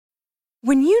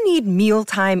When you need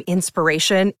mealtime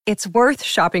inspiration, it's worth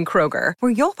shopping Kroger,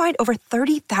 where you'll find over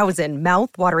 30,000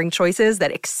 mouth-watering choices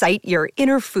that excite your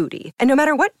inner foodie. And no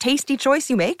matter what tasty choice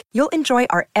you make, you'll enjoy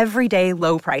our everyday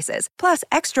low prices, plus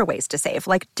extra ways to save,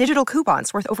 like digital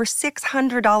coupons worth over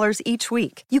 $600 each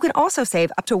week. You can also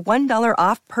save up to $1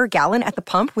 off per gallon at the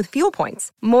pump with fuel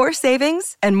points. More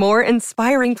savings and more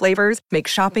inspiring flavors make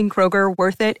shopping Kroger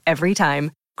worth it every time.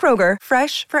 Kroger,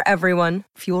 fresh for everyone.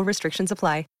 Fuel restrictions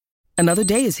apply. Another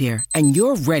day is here, and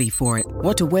you're ready for it.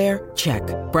 What to wear? Check.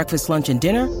 Breakfast, lunch, and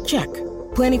dinner? Check.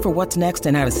 Planning for what's next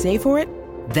and how to save for it?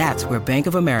 That's where Bank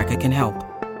of America can help.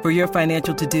 For your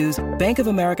financial to-dos, Bank of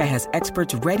America has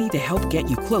experts ready to help get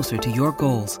you closer to your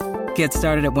goals. Get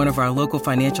started at one of our local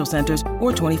financial centers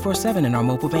or 24/7 in our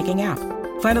mobile banking app.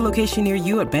 Find a location near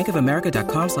you at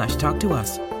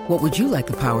bankofamerica.com/talktous. What would you like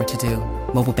the power to do?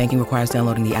 Mobile banking requires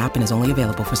downloading the app and is only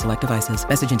available for select devices.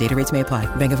 Message and data rates may apply.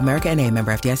 Bank of America N.A.,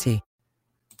 member FDIC.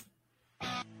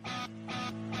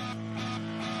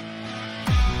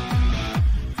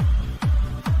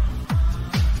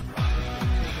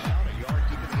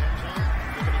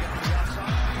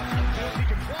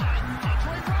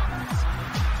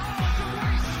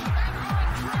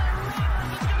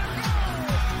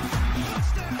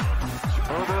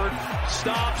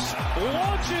 Stops,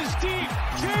 launches deep,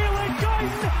 Jalen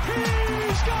Guyton,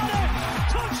 he's got it!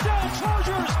 Touchdown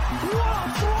Chargers, what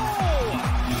a throw!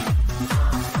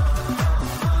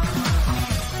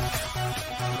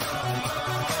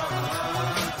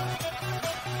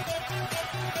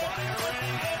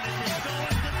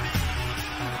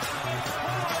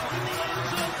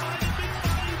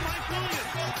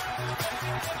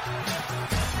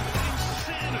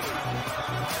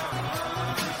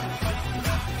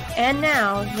 And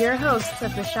now, your hosts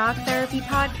of the Shock Therapy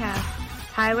Podcast,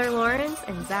 Tyler Lawrence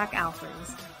and Zach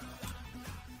Alfers.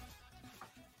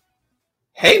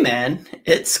 Hey man,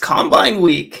 it's Combine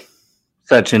Week.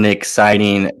 Such an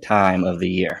exciting time of the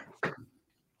year.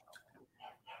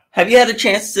 Have you had a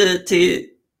chance to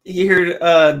hear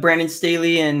Brandon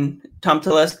Staley and Tom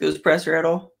Telesco's presser at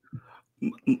all?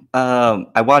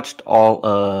 I watched all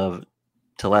of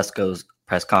Tolesco's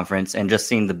press conference and just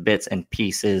seen the bits and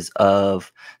pieces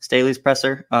of Staley's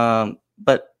presser.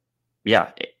 But yeah,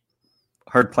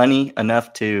 heard plenty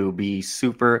enough to be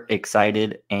super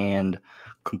excited and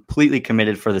completely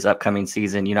committed for this upcoming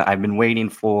season. You know, I've been waiting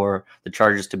for the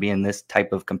Chargers to be in this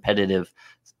type of competitive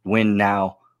win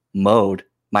now mode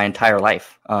my entire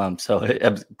life. So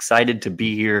I'm excited to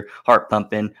be here, heart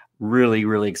pumping, really,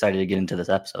 really excited to get into this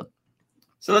episode.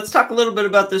 So let's talk a little bit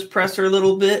about this presser a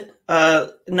little bit.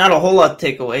 Not a whole lot to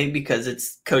take away because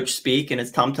it's coach speak and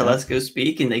it's Tom Telesco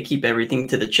speak, and they keep everything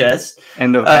to the chest.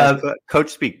 And as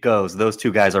coach speak goes, those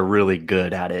two guys are really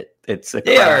good at it.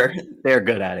 They're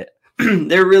good at it.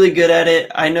 They're really good at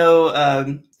it. I know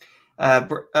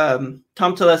Tom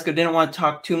Telesco didn't want to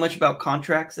talk too much about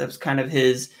contracts. That was kind of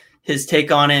his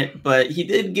take on it, but he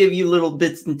did give you little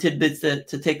bits and tidbits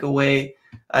to take away.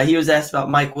 He was asked about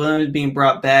Mike Williams being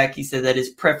brought back. He said that his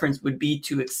preference would be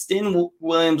to extend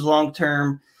Williams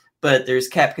long-term, but there's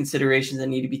cap considerations that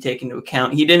need to be taken into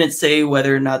account. He didn't say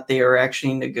whether or not they are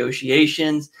actually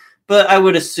negotiations, but I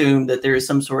would assume that there is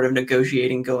some sort of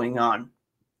negotiating going on.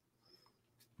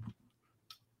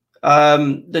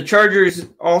 The Chargers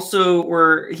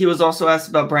he was also asked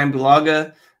about Brian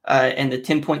Bulaga and the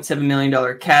 $10.7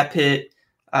 million cap hit.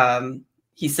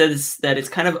 He says that it's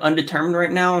kind of undetermined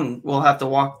right now, and we'll have to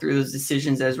walk through those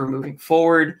decisions as we're moving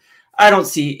forward. I don't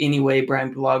see any way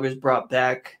Brian Bulaga is brought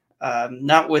back,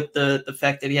 not with the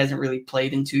fact that he hasn't really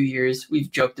played in 2 years.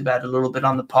 We've joked about it a little bit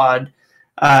on the pod.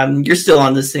 You're still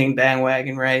on the same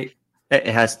bandwagon, right? It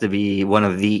has to be one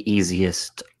of the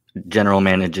easiest general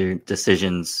manager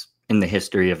decisions in the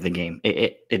history of the game.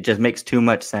 It just makes too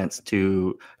much sense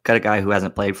to cut a guy who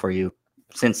hasn't played for you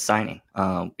since signing.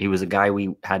 He was a guy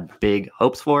we had big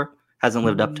hopes for, hasn't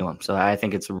lived up to him. So I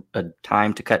think it's a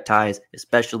time to cut ties,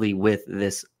 especially with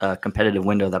this competitive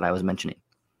window that I was mentioning.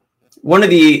 One of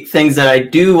the things that I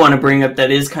do want to bring up that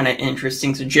is kind of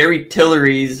interesting, so Jerry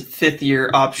Tillery's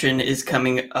fifth-year option is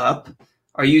coming up.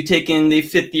 Are you taking the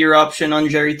fifth-year option on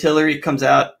Jerry Tillery? It comes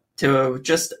out to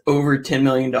just over $10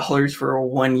 million for a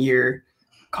one-year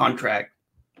contract.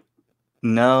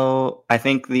 No, I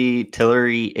think the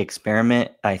Tillery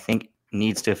experiment,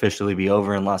 needs to officially be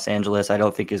over in Los Angeles. I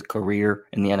don't think his career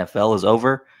in the NFL is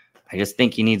over. I just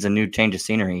think he needs a new change of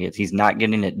scenery. He's not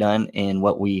getting it done in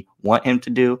what we want him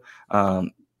to do.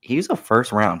 He's a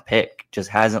first-round pick, just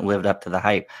hasn't lived up to the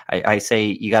hype. I say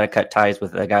you got to cut ties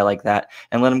with a guy like that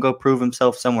and let him go prove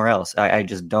himself somewhere else. I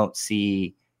just don't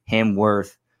see him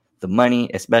worth the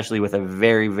money, especially with a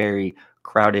very, very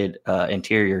crowded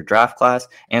interior draft class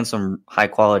and some high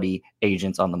quality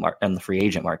agents on the free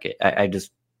agent market.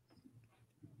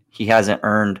 He hasn't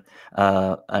earned,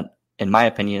 in my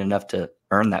opinion, enough to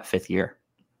earn that 5th year.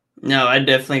 No, I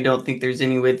definitely don't think there's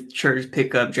any way the Chargers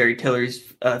pick up Jerry Taylor's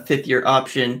 5th year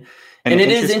option. And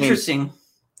it is interesting.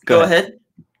 Go ahead.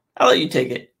 I'll let you take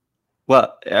it.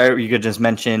 Well, you could just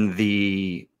mention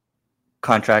the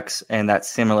contracts and that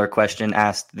similar question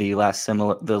asked the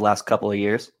last couple of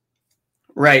years.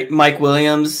 Right. Mike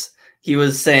Williams, he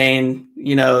was saying,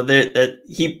 that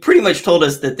he pretty much told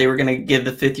us that they were going to give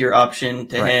the 5th year option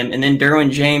to him. And then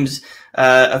Derwin James,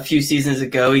 a few seasons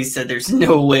ago, he said, there's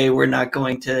no way we're not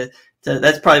going to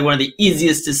that's probably one of the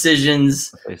easiest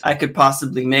decisions I could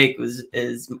possibly make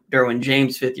is Derwin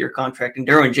James' 5th year contract. And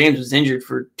Derwin James was injured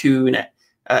for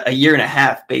a year and a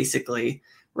half, basically,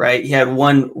 right? He had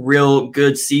one real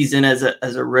good season as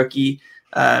a rookie.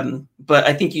 But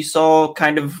I think you saw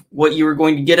kind of what you were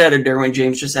going to get out of Derwin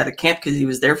James just out of camp because he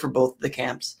was there for both the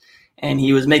camps and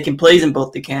he was making plays in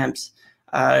both the camps.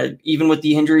 Even with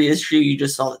the injury issue, you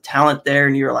just saw the talent there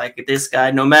and you're like, this guy,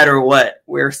 no matter what,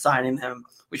 we're signing him.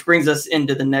 Which brings us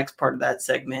into the next part of that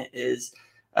segment is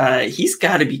he's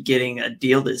got to be getting a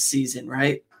deal this season,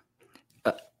 right?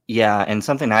 Yeah, and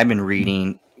something I've been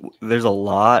reading, there's a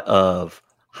lot of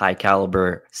high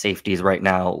caliber safeties right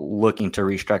now looking to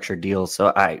restructure deals.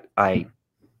 So I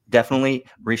definitely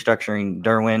restructuring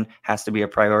Derwin has to be a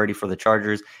priority for the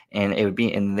Chargers, and it would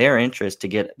be in their interest to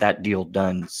get that deal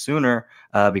done sooner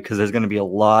because there's going to be a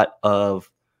lot of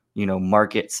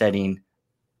market setting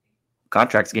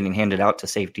contracts getting handed out to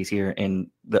safeties here in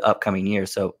the upcoming year.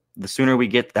 So the sooner we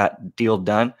get that deal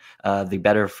done, the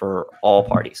better for all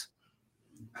parties.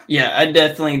 Yeah, I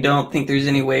definitely don't think there's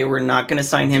any way we're not going to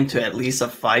sign him to at least a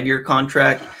 5-year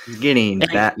contract. He's getting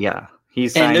that, yeah.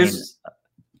 He's signing.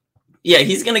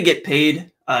 He's going to get paid.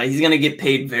 He's going to get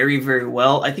paid very, very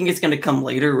well. I think it's going to come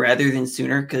later rather than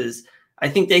sooner because I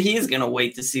think that he is going to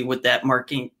wait to see what that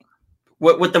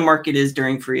what the market is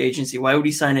during free agency. Why would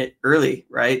he sign it early,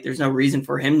 right? There's no reason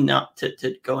for him not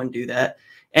to go and do that.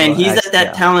 And he's at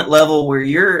that talent level where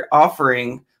you're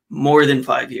offering more than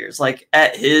 5 years. Like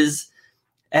at his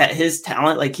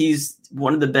talent, like he's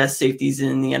one of the best safeties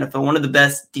in the NFL, one of the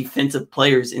best defensive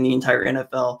players in the entire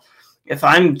NFL. If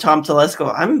I'm Tom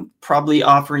Tolesco, I'm probably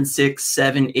offering 6,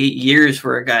 7, 8 years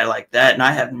for a guy like that. And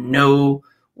I have no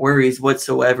worries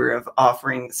whatsoever of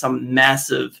offering some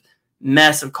massive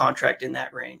contract in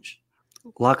that range.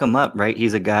 Lock him up, right?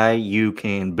 He's a guy you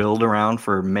can build around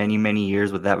for many, many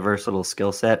years with that versatile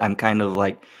skill set. I'm kind of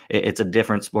like, it's a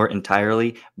different sport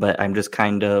entirely, but I'm just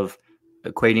kind of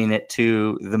equating it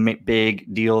to the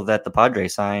big deal that the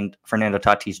Padres signed Fernando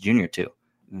Tatis Jr. to.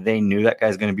 They knew that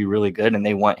guy's going to be really good, and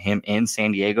they want him in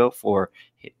San Diego for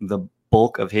the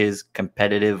bulk of his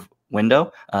competitive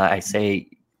window. I say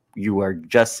you are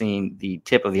just seeing the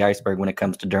tip of the iceberg when it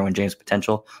comes to Derwin James'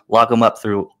 potential. Lock him up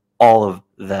through all of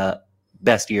the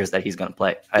best years that he's going to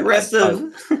play. The rest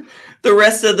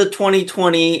of the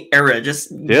 2020 era,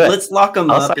 just let's lock him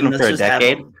up and let's just have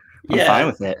him. I'm fine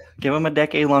with it. Give him a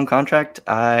decade-long contract.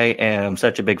 I am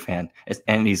such a big fan.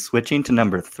 And he's switching to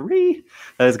number 3.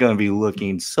 That is going to be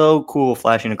looking so cool,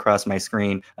 flashing across my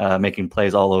screen, making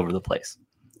plays all over the place.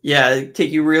 Yeah,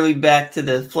 take you really back to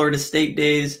the Florida State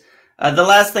days. The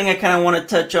last thing I kind of want to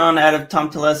touch on out of Tom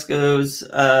Telesco's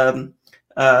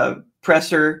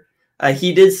presser,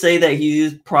 he did say that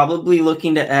he's probably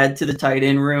looking to add to the tight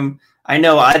end room. I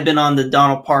know I've been on the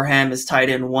Donald Parham as tight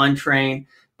end 1 train,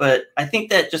 but I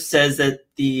think that just says that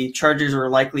the Chargers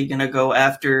are likely going to go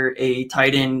after a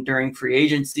tight end during free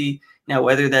agency. Now,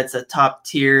 whether that's a top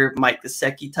tier Mike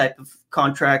Gesicki type of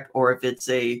contract or if it's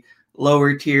a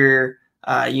lower tier,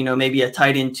 maybe a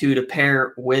tight end 2 to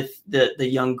pair with the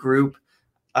young group.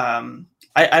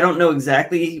 I don't know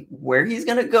exactly where he's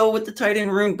going to go with the tight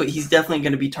end room, but he's definitely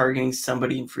going to be targeting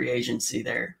somebody in free agency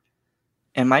there.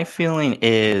 And my feeling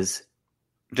is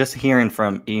just hearing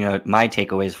from, my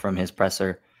takeaways from his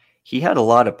presser, he had a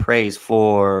lot of praise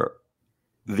for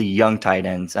the young tight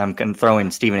ends. I'm going to throw in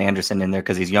Steven Anderson in there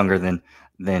because he's younger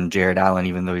than Jared Allen,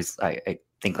 even though he's, I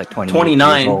think, like 29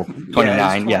 years old.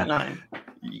 29, yeah.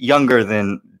 Younger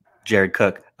than Jared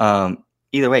Cook.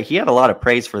 Either way, he had a lot of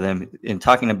praise for them in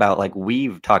talking about, like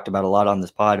we've talked about a lot on this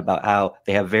pod, about how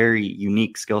they have very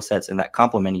unique skill sets and that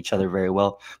complement each other very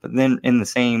well. But then in the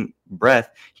same breath,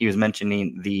 he was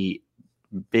mentioning the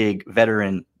big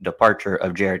veteran departure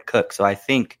of Jared Cook. So I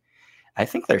think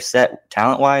they're set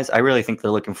talent-wise. I really think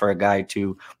they're looking for a guy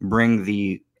to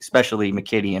bring especially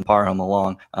McKitty and Parham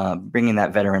along, bringing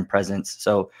that veteran presence.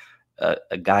 So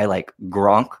a guy like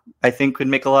Gronk, I think, could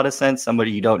make a lot of sense.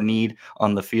 Somebody you don't need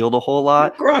on the field a whole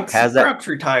lot. Gronk's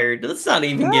retired. Let's not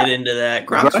even get into that.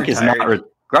 Gronk's retired.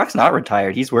 Gronk's not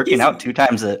retired. He's working out 2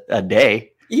 times a day.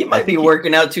 He might be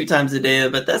working out 2 times a day,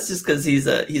 but that's just because he's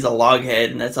a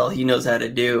loghead and that's all he knows how to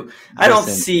do. I don't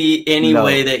see any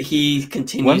way that he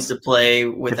continues to play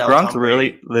without. If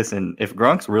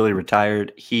Gronk's really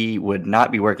retired, he would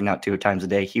not be working out 2 times a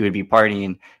day. He would be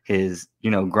partying his,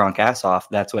 Gronk ass off.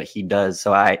 That's what he does.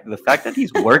 So the fact that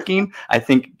he's working, I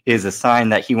think, is a sign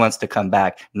that he wants to come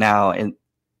back now. And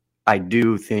I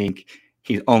do think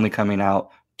he's only coming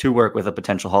out to work with a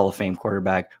potential Hall of Fame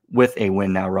quarterback with a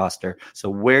win now roster. So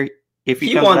if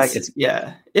he comes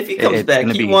back,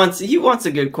 he wants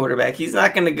a good quarterback. He's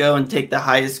not going to go and take the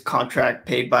highest contract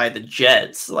paid by the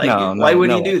Jets. Why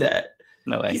would he do that?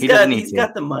 No way. He's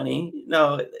got the money.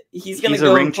 No, he's going to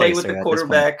go and play with a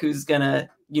quarterback who's going to,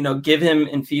 give him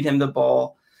and feed him the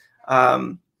ball.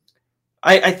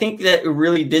 I think that it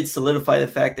really did solidify the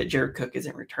fact that Jared Cook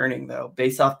isn't returning, though,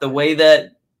 based off the way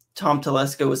that Tom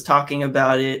Tolesco was talking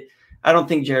about it. I don't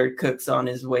think Jared Cook's on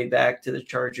his way back to the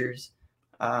Chargers.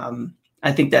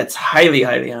 I think that's highly,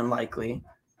 highly unlikely.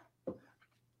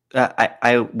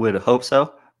 I would hope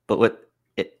so, but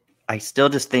I still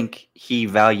just think he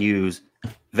values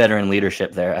veteran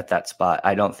leadership there at that spot.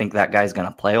 I don't think that guy's going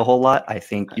to play a whole lot. I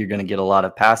think you're going to get a lot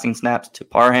of passing snaps to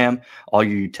Parham. All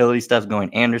your utility stuff's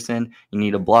going Anderson. You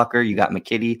need a blocker. You got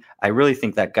McKitty. I really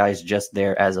think that guy's just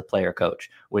there as a player coach,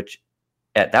 which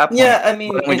at that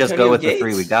point, we just go with the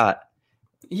 3 we got.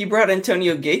 He brought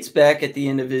Antonio Gates back at the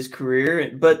end of his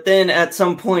career, but then at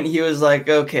some point he was like,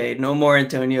 okay, no more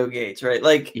Antonio Gates, right?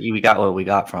 Like, we got what we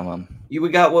got from him. We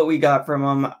got what we got from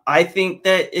him. I think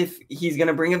that if he's going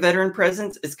to bring a veteran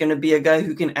presence, it's going to be a guy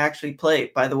who can actually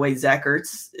play. By the way, Zach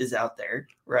Ertz is out there,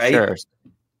 right? Sure.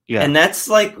 Yeah. And that's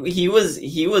like, he was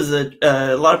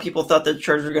a lot of people thought that the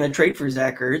Chargers were going to trade for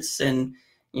Zach Ertz. And,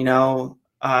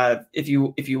 if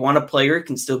you want a player who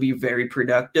can still be very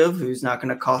productive, who's not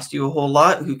going to cost you a whole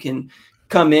lot, who can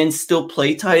come in, still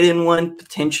play tight end one,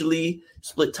 potentially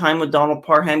split time with Donald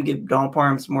Parham, give Donald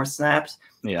Parham some more snaps.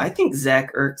 Yeah. I think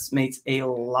Zach Ertz makes a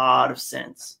lot of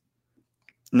sense.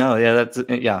 No,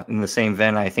 yeah, in the same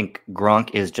vein, I think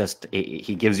Gronk is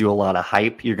he gives you a lot of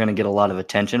hype. You're going to get a lot of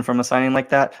attention from a signing like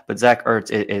that. But Zach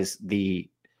Ertz is the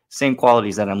same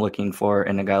qualities that I'm looking for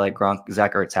in a guy like Gronk.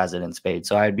 Zach Ertz has it in spades.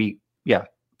 So I'd be,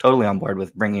 totally on board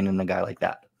with bringing in a guy like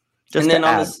that.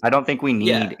 I don't think we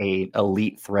need a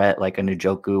elite threat like a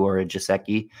Njoku or a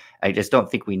Gesicki. I just don't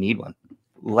think we need one.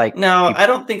 I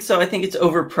don't think so. I think it's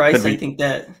overpriced. I think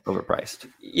that overpriced.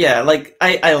 Yeah,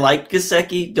 I like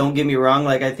Gesicki. Don't get me wrong.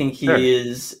 I think he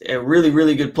is a really,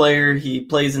 really good player. He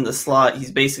plays in the slot.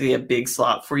 He's basically a big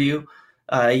slot for you.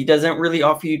 He doesn't really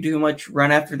offer you too much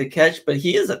run after the catch, but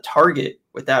he is a target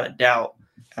without a doubt.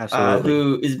 Absolutely.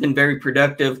 Who has been very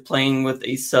productive playing with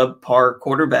a subpar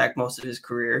quarterback most of his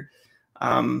career.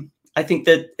 I think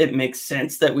that it makes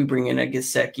sense that we bring in a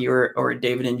Gesicki or a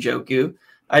David Njoku.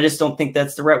 I just don't think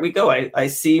that's the route we go. I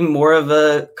see more of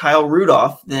a Kyle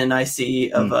Rudolph than I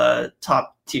see of a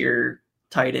top tier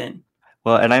tight end.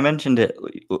 Well, and I mentioned it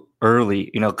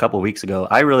early, a couple of weeks ago.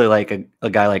 I really like a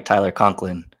guy like Tyler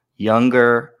Conklin,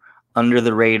 younger, under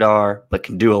the radar, but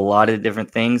can do a lot of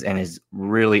different things and is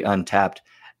really untapped.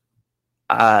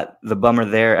 The bummer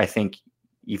there, I think,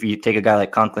 if you take a guy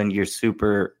like Conklin, you're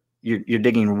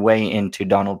digging way into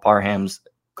Donald Parham's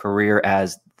career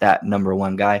as that number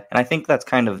one guy. And I think that's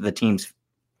kind of the team's,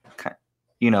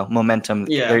 momentum.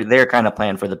 Yeah. They're kind of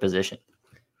playing for the position.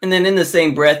 And then in the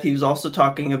same breath, he was also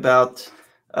talking about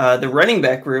the running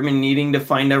back room and needing to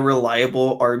find a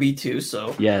reliable RB2.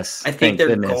 So yes, I think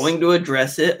they're going to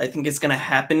address it. I think it's going to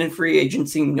happen in free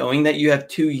agency, knowing that you have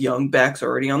 2 young backs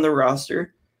already on the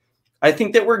roster. I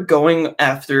think that we're going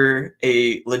after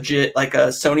a legit, like a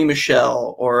Sony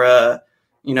Michel or a,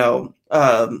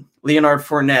 Leonard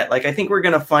Fournette. I think we're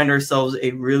going to find ourselves a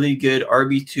really good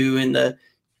RB2 in the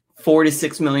 $4 to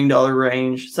 $6 million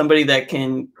range. Somebody that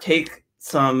can take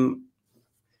some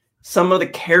of the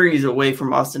carries away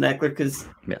from Austin Eckler, because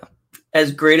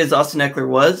as great as Austin Eckler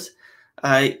was,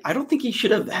 I don't think he should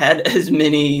have had as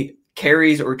many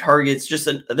carries or targets, just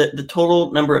the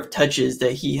total number of touches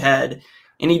that he had.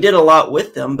 And he did a lot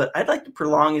with them, but I'd like to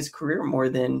prolong his career more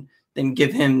than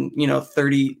give him,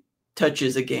 30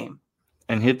 touches a game.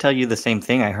 And he'll tell you the same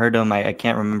thing. I heard him, I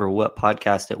can't remember what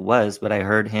podcast it was, but I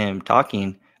heard him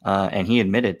talking, and he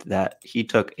admitted that he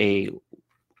took his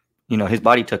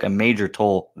body took a major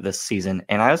toll this season.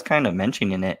 And I was kind of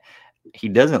mentioning it. He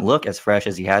doesn't look as fresh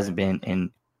as he has been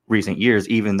in recent years,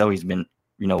 even though he's been,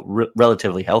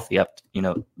 relatively healthy up,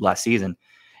 last season.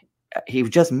 he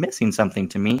was just missing something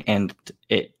to me, and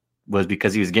it was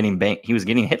because he was getting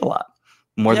hit a lot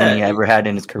more than he ever had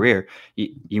in his career.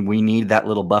 We need that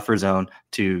little buffer zone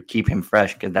to keep him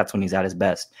fresh, because that's when he's at his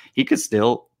best. He could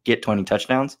still get 20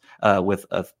 touchdowns with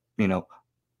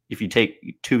if you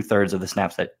take 2/3 of the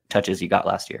snaps that touches he got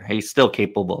last year. He's still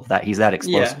capable of that. He's that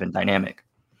explosive and dynamic.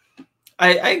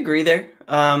 I agree there.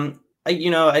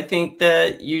 I think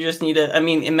that you just need to,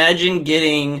 imagine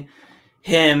getting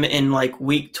him in like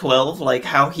week 12, like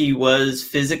how he was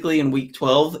physically in week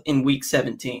 12 in week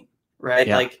 17, right?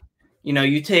 Yeah. Like,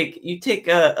 you take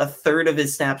a third of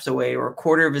his snaps away or a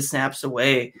quarter of his snaps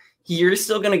away, you're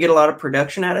still going to get a lot of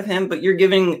production out of him, but you're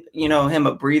giving, him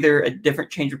a breather, a different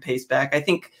change of pace back. I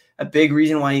think a big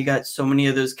reason why he got so many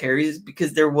of those carries is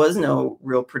because there was no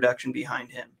real production behind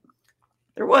him.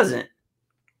 There wasn't.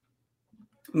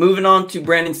 Moving on to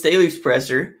Brandon Staley's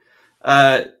presser,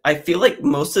 I feel like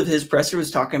most of his presser was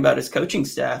talking about his coaching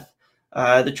staff.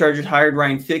 The Chargers hired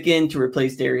Ryan Ficken to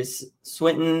replace Darius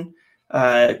Swinton.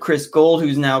 Chris Gold,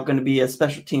 who's now going to be a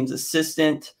special teams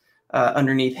assistant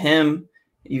underneath him.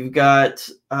 You've got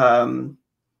Tom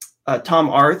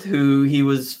Arth, who he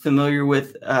was familiar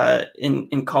with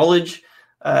in college,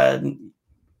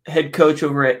 head coach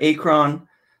over at Akron.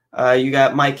 You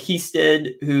got Mike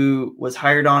Heasted, who was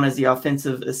hired on as the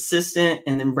offensive assistant,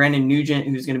 and then Brandon Nugent,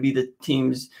 who's going to be the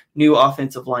team's new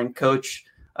offensive line coach,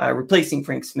 replacing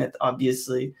Frank Smith,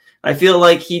 obviously. I feel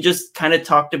like he just kind of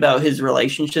talked about his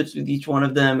relationships with each one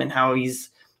of them and how he's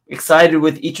excited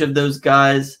with each of those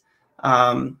guys.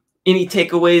 Any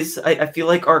takeaways? I feel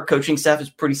like our coaching staff is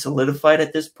pretty solidified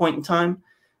at this point in time.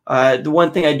 The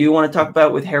one thing I do want to talk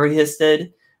about with Harry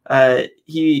Hested,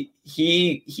 he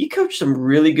coached some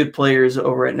really good players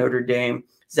over at Notre Dame.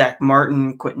 Zach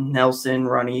Martin, Quentin Nelson,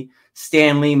 Ronnie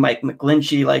Stanley, Mike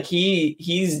McGlinchey. Like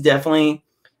he's definitely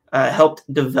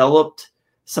helped develop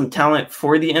some talent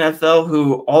for the NFL,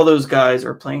 who all those guys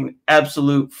are playing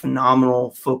absolute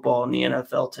phenomenal football in the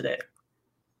NFL today.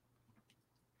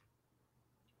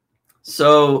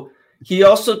 So he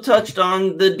also touched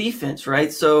on the defense,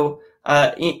 right? So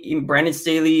Brandon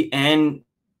Staley and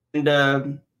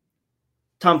Tom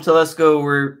Tolesco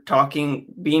were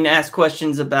being asked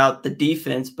questions about the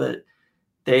defense, but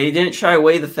they didn't shy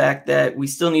away the fact that we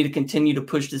still need to continue to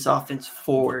push this offense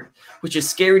forward, which is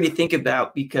scary to think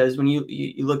about, because when you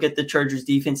look at the Chargers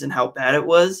defense and how bad it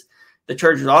was, the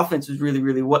Chargers offense was really,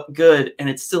 really good, and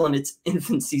it's still in its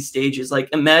infancy stages. Like,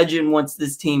 imagine once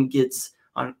this team gets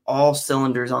on all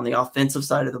cylinders on the offensive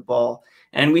side of the ball,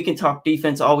 and we can talk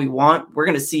defense all we want, we're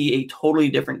going to see a totally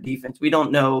different defense. We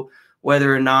don't know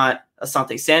whether or not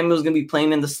Asante Samuel is going to be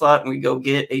playing in the slot and we go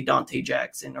get a Dante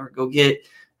Jackson, or go get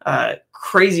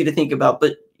crazy to think about,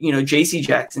 but JC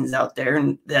Jackson's out there,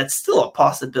 and that's still a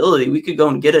possibility. We could go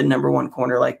and get a number one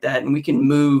corner like that, and we can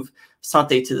move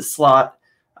Asante to the slot.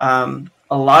 A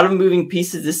lot of moving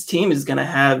pieces. This team is going to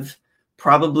have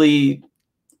probably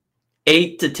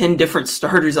 8 to 10 different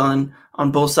starters on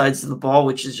both sides of the ball,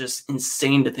 which is just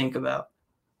insane to think about.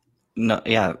 No,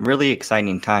 yeah, really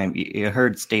exciting time. You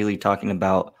heard Staley talking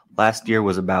about last year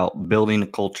was about building a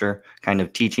culture, kind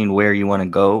of teaching where you want to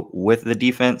go with the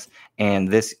defense. And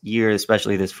this year,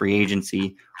 especially this free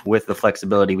agency, with the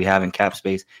flexibility we have in cap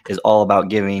space, is all about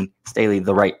giving Staley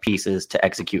the right pieces to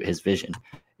execute his vision.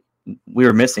 We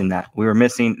were missing that. We were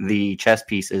missing the chess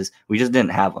pieces. We just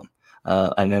didn't have them.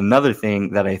 And another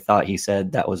thing that I thought he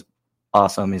said that was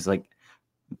awesome is, like,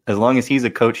 as long as he's a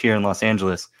coach here in Los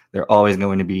Angeles, they're always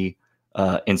going to be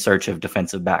in search of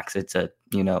defensive backs. It's a,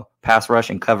 pass rush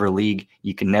and cover league.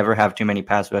 You can never have too many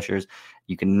pass rushers.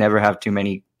 You can never have too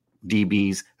many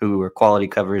DBs who are quality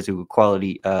covers, who are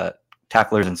quality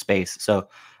tacklers in space. So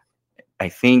I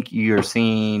think you're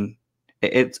seeing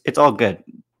it's all good.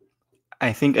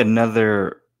 I think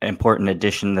another important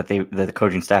addition that the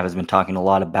coaching staff has been talking a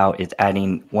lot about is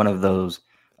adding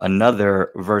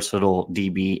another versatile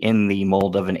DB in the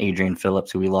mold of an Adrian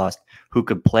Phillips, who we lost, who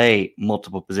could play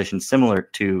multiple positions similar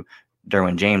to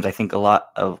Derwin James. I think a lot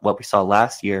of what we saw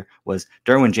last year was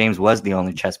Derwin James was the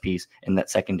only chess piece in that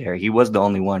secondary. He was the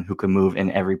only one who could move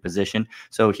in every position.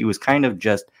 So he was kind of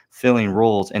just filling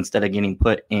roles instead of getting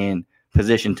put in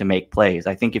position to make plays.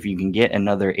 I think if you can get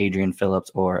another Adrian Phillips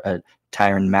or a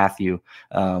Tyrann Mathieu,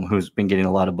 who's been getting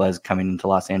a lot of buzz coming into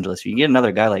Los Angeles, you can get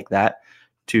another guy like that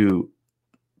to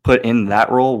put in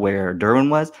that role where Derwin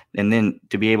was, and then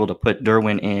to be able to put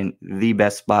Derwin in the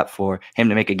best spot for him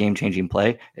to make a game-changing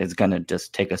play is going to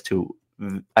just take us to,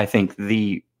 I think,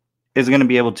 is going to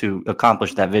be able to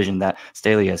accomplish that vision that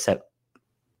Staley has set.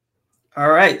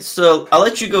 All right, so I'll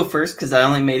let you go first because I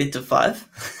only made it to 5.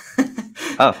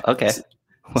 Oh, okay.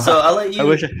 Wow. So I'll let you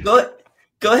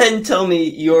go ahead and tell me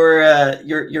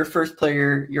your first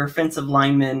player, your offensive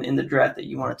lineman in the draft that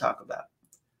you want to talk about.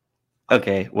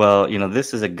 Okay, well,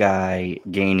 this is a guy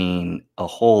gaining a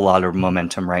whole lot of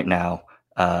momentum right now.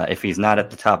 If he's not at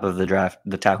the top of the draft,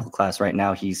 the tackle class right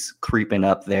now, he's creeping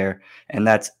up there, and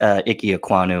that's Ike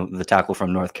Ekwonu, the tackle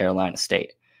from North Carolina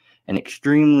State. An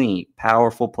extremely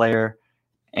powerful player,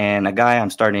 and a guy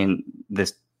I'm starting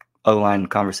this O-line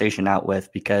conversation out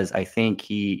with because I think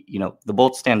the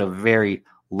Bolts stand a very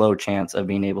low chance of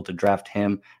being able to draft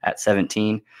him at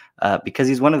 17 because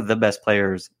he's one of the best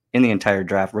players in the entire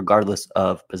draft, regardless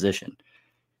of position.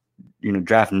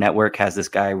 Draft Network has this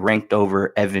guy ranked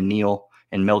over Evan Neal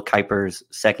in Mel Kiper's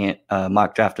second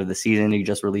mock draft of the season. He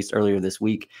just released earlier this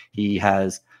week. He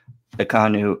has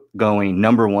Ekwonu going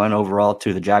number 1 overall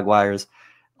to the Jaguars.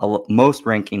 Most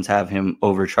rankings have him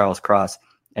over Charles Cross.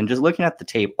 And just looking at the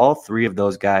tape, all 3 of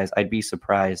those guys, I'd be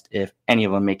surprised if any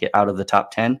of them make it out of the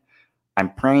top 10.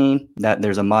 I'm praying that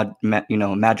there's a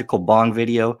magical bong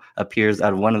video appears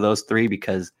out of one of those 3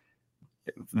 because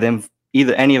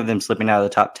either any of them slipping out of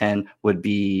the top 10 would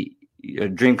be a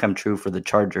dream come true for the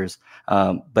Chargers.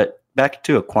 But back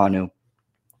to Ekwonu,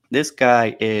 this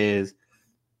guy is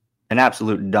an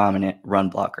absolute dominant run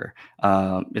blocker.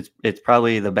 It's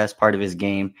probably the best part of his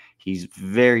game. He's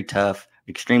very tough,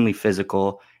 extremely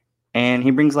physical, and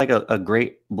he brings like a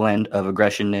great blend of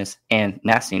aggressiveness and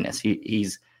nastiness.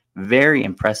 He's very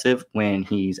impressive when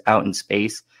he's out in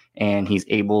space, and he's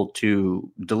able to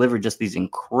deliver just these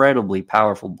incredibly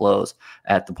powerful blows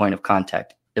at the point of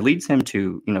contact. It leads him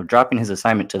to, dropping his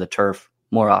assignment to the turf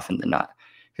more often than not.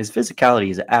 His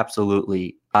physicality is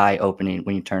absolutely eye-opening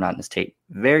when you turn on his tape.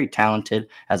 Very talented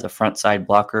as a front side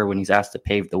blocker when he's asked to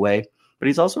pave the way, but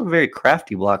he's also a very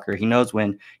crafty blocker. He knows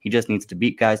when he just needs to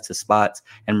beat guys to spots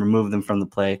and remove them from the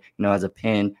play, as a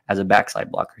pin, as a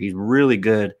backside blocker. He's really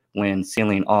good when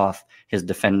sealing off his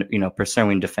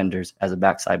pursuing defenders as a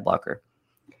backside blocker.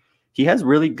 He has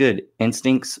really good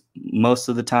instincts most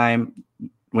of the time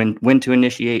when to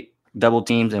initiate double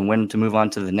teams and when to move on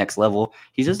to the next level.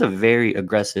 He's just a very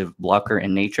aggressive blocker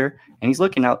in nature, and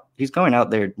he's going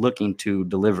out there looking to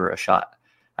deliver a shot.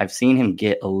 I've seen him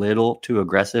get a little too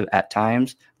aggressive at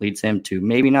times, leads him to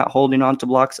maybe not holding on to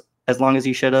blocks as long as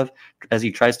he should have, as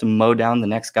he tries to mow down the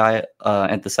next guy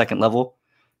at the second level.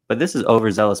 But this is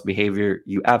overzealous behavior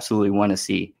you absolutely want to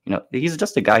see. He's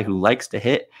just a guy who likes to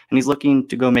hit, and he's looking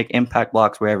to go make impact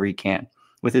blocks wherever he can.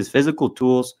 With his physical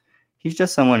tools, he's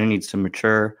just someone who needs to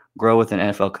mature, grow with an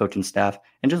NFL coaching staff,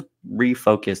 and just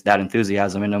refocus that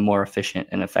enthusiasm in a more efficient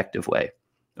and effective way.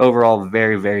 Overall,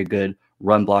 very, very good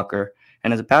run blocker.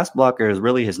 And as a pass blocker is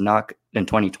really his knock in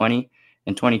 2020.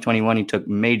 In 2021, he took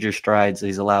major strides.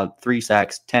 He's allowed 3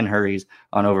 sacks, 10 hurries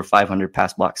on over 500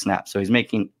 pass block snaps. So he's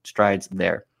making strides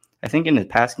there. I think in his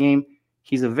pass game,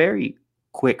 he's a very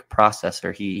quick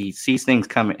processor. He sees things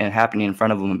coming and happening in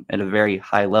front of him at a very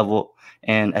high level.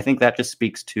 And I think that just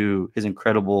speaks to his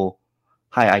incredible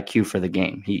high IQ for the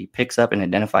game. He picks up and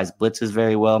identifies blitzes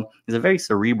very well. He's a very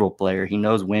cerebral player. He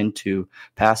knows when to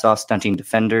pass off stunting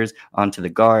defenders onto the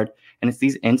guard. And it's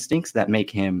these instincts that make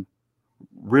him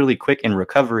really quick in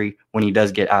recovery when he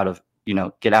does get out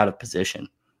of position.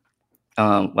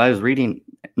 While I was reading,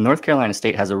 North Carolina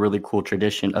State has a really cool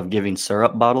tradition of giving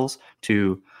syrup bottles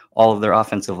to all of their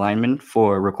offensive linemen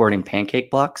for recording pancake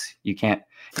blocks. You can't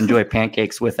enjoy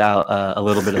pancakes without a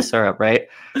little bit of syrup, right?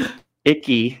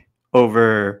 Icky,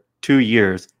 over 2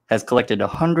 years, has collected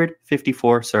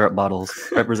 154 syrup bottles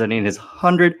representing his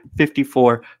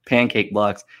 154 pancake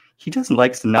blocks. He just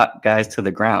likes to knock guys to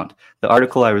the ground. The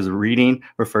article I was reading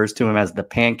refers to him as the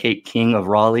Pancake King of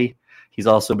Raleigh. He's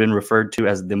also been referred to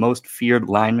as the most feared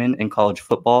lineman in college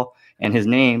football. And his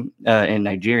name in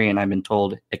Nigerian, I've been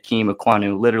told, Akeem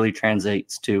Ekwonu, literally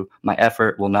translates to "my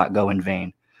effort will not go in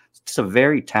vain." It's just a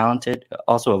very talented,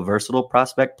 also a versatile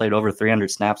prospect, played over 300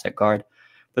 snaps at guard.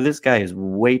 But this guy is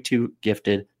way too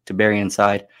gifted to bury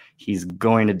inside. He's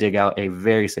going to dig out a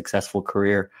very successful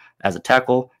career as a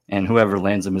tackle, and whoever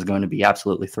lands him is going to be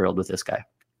absolutely thrilled with this guy.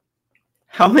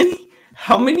 How many?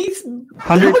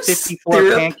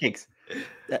 154 pancakes.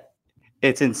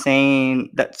 It's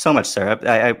insane. That's so much syrup.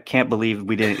 I can't believe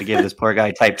we didn't give this poor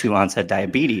guy type 2 onset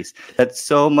diabetes. That's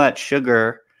so much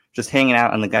sugar just hanging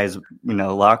out in the guy's,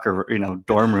 locker,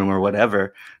 dorm room or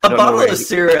whatever. A bottle of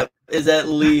syrup is at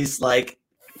least like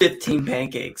 15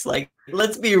 pancakes. Like,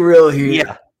 let's be real here.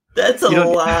 Yeah. That's a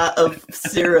lot of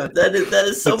syrup. That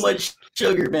is so much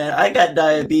sugar, man. I got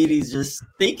diabetes just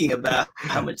thinking about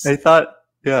how much. I thought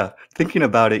Yeah, thinking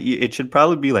about it, it should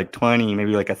probably be like 20,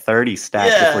 maybe like a 30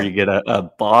 stack before you get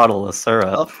a bottle of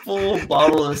syrup. A full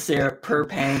bottle of syrup per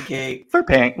pancake. For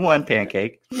one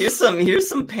pancake. Here's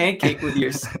some pancake with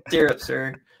your syrup,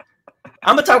 sir.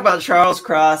 I'm going to talk about Charles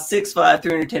Cross, 6'5",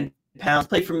 310 pounds,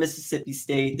 played for Mississippi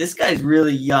State. This guy's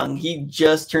really young. He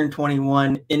just turned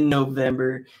 21 in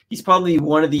November. He's probably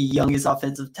one of the youngest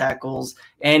offensive tackles,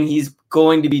 and he's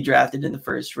going to be drafted in the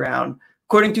first round.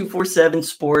 According to 247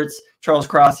 Sports, Charles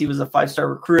Cross, he was a 5-star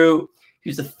recruit. He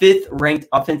was the 5th ranked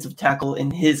offensive tackle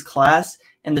in his class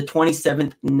and the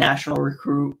 27th national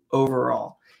recruit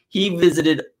overall. He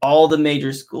visited all the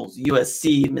major schools,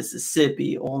 USC,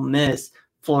 Mississippi, Ole Miss,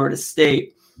 Florida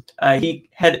State. He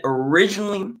had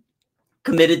originally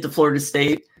committed to Florida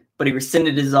State, but he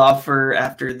rescinded his offer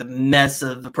after the mess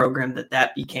of the program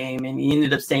that became, and he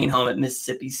ended up staying home at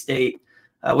Mississippi State,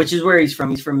 which is where he's from.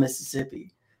 He's from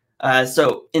Mississippi.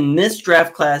 So in this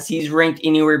draft class, he's ranked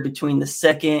anywhere between the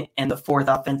 2nd and the 4th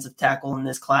offensive tackle in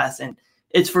this class, and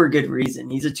it's for a good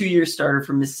reason. He's a 2-year starter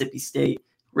for Mississippi State,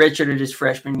 redshirted his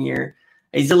freshman year.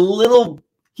 He's a little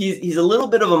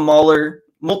bit of a mauler.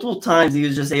 Multiple times he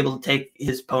was just able to take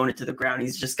his opponent to the ground.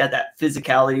 He's just got that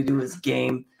physicality to his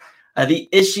game. The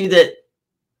issue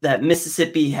that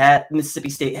Mississippi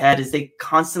State had is they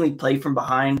constantly play from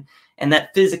behind, and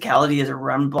that physicality as a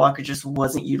run blocker just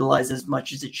wasn't utilized as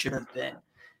much as it should have been.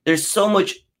 There's so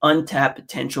much untapped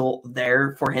potential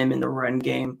there for him in the run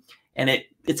game, and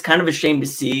it's kind of a shame to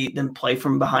see them play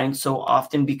from behind so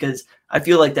often, because I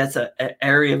feel like that's an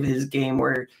area of his game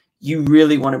where you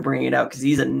really want to bring it out, because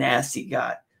he's a nasty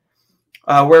guy.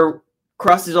 Where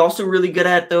Cross is also really good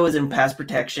at, though, is in pass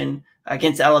protection.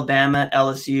 Against Alabama,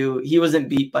 LSU, he wasn't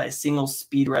beat by a single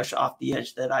speed rush off the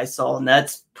edge that I saw, and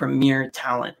that's premier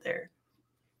talent there.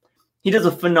 He does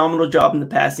a phenomenal job in the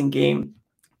passing game,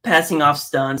 passing off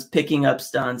stunts, picking up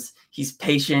stunts. He's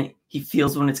patient. He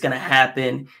feels when it's going to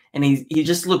happen, and he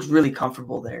just looks really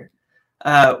comfortable there.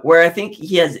 Where I think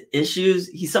he has issues,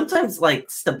 he sometimes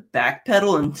likes to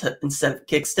backpedal instead of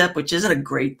kick step, which isn't a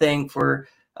great thing for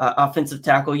offensive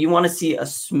tackle. You want to see a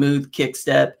smooth kick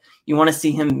step. You want to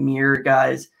see him mirror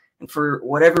guys. And for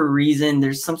whatever reason,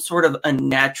 there's some sort of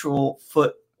unnatural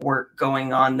footwork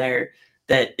going on there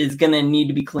that is going to need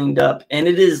to be cleaned up. And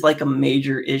it is like a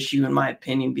major issue, in my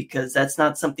opinion, because that's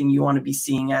not something you want to be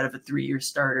seeing out of a 3-year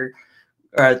starter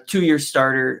or a 2-year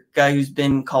starter, guy who's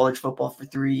been in college football for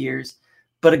 3 years.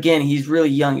 But again, he's really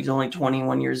young. He's only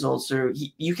 21 years old. So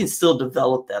you can still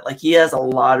develop that. Like, he has a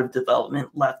lot of development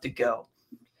left to go.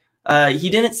 He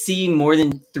didn't see more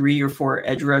than 3 or 4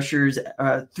 edge rushers,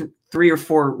 3 or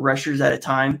 4 rushers at a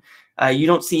time. You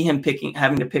don't see him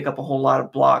having to pick up a whole lot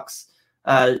of blocks,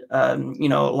 a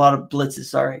lot of blitzes,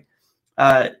 sorry.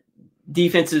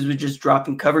 Defenses would just drop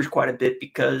in coverage quite a bit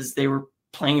because they were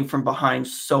playing from behind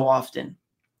so often.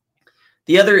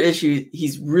 The other issue,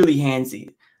 he's really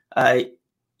handsy.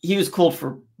 He was called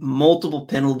for multiple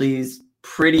penalties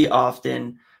pretty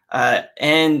often,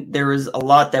 and there was a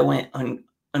lot that went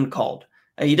uncalled.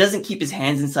 He doesn't keep his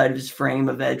hands inside of his frame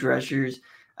of edge rushers.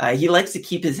 He likes to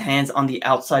keep his hands on the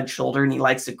outside shoulder, and he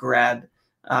likes to grab.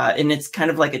 And it's kind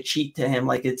of like a cheat to him,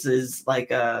 like it's his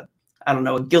a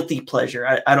guilty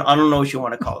pleasure. I don't know what you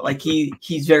want to call it. Like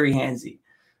he's very handsy.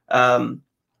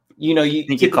 You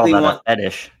think you call that a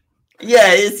fetish?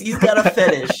 Yeah, he's got a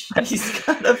fetish. He's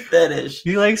got a fetish.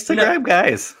 He likes to grab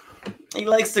guys. He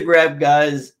likes to grab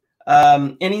guys.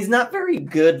 And he's not very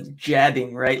good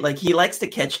jabbing, right? Like, he likes to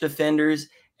catch defenders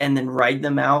and then ride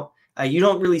them out. You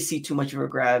don't really see too much of a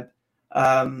grab,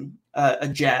 a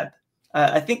jab.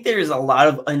 I think there's a lot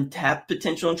of untapped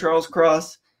potential in Charles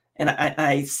Cross, and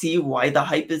I see why the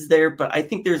hype is there, but I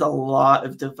think there's a lot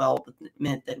of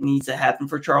development that needs to happen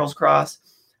for Charles Cross.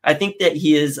 I think that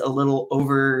he is a little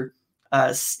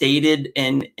stated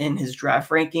in his draft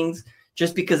rankings,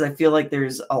 just because I feel like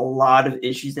there's a lot of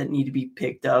issues that need to be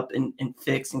picked up and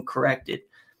fixed and corrected.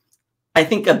 I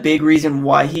think a big reason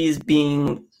why he's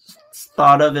being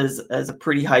thought of as a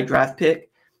pretty high draft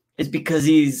pick is because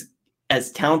he's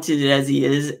as talented as he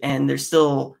is, and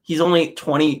he's only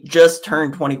 20, just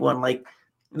turned 21. Like,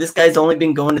 this guy's only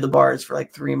been going to the bars for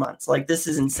like 3 months. Like, this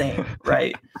is insane,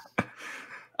 right?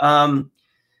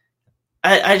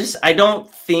 I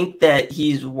don't think that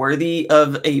he's worthy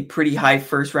of a pretty high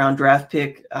first round draft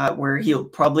pick where he'll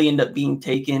probably end up being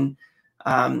taken.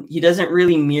 He doesn't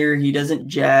really mirror. He doesn't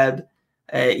jab.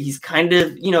 He's kind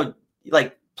of,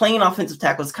 like playing an offensive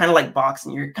tackle is kind of like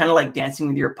boxing. You're kind of like dancing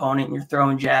with your opponent and you're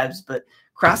throwing jabs, but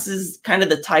Cross is kind of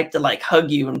the type to like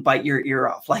hug you and bite your ear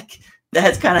off. Like,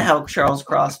 that's kind of how Charles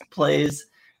Cross plays.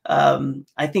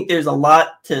 I think there's a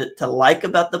lot to like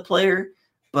about the player.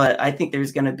 but I think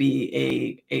there's going to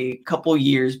be a couple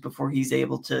years before he's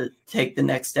able to take the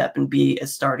next step and be a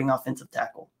starting offensive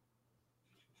tackle.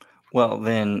 Well,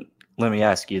 then let me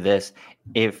ask you this.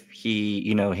 If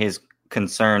he, his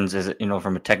concerns is,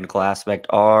 from a technical aspect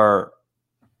are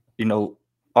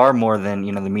more than,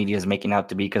 the media is making out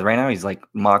to be, because right now he's like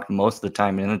mocked most of the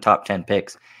time in the top 10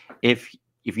 picks. If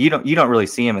you don't really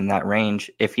see him in that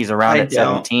range, if he's around at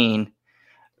 17,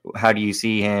 how do you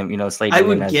see him, slated I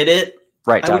would get it.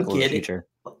 Right tackle in the future?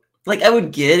 Like, I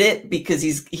would get it because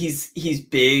he's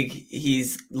big,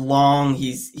 he's long,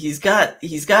 he's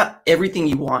got everything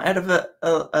you want out of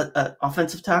a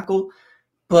offensive tackle,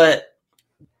 but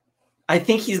I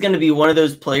think he's going to be one of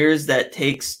those players that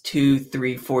takes 2,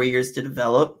 3, 4 years to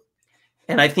develop.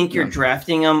 And I think you're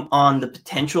drafting him on the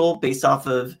potential based off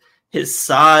of his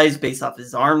size, based off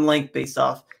his arm length, based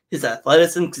off his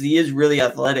athleticism, because he is really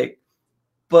athletic.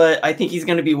 But I think he's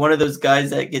going to be one of those guys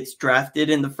that gets drafted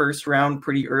in the first round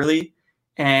pretty early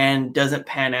and doesn't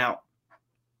pan out.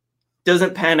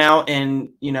 And,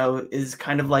 is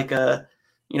kind of like a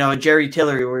Jerry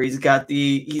Tillery, where he's got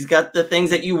the things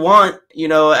that you want,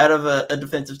 out of a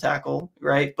defensive tackle,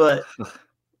 right? But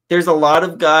there's a lot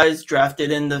of guys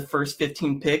drafted in the first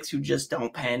 15 picks who just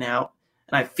don't pan out.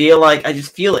 And I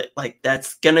just feel it. Like,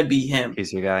 that's going to be him.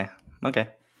 He's your guy. Okay,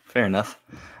 fair enough.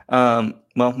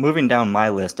 Well, moving down my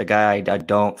list, a guy I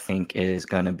don't think is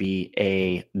going to be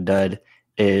a dud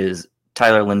is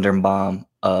Tyler Linderbaum,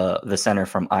 the center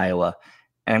from Iowa.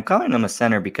 And I'm calling him a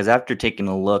center because after taking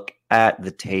a look at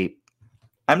the tape,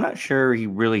 I'm not sure he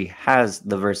really has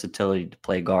the versatility to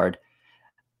play guard.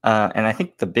 And I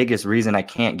think the biggest reason I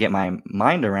can't get my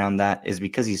mind around that is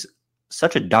because he's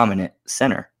such a dominant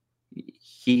center.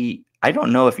 I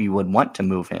don't know if you would want to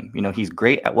move him. He's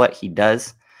great at what he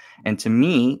does. And to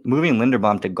me, moving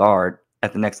Linderbaum to guard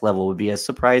at the next level would be as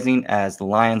surprising as the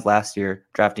Lions last year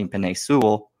drafting Penei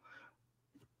Sewell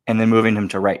and then moving him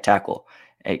to right tackle.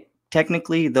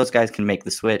 Technically, those guys can make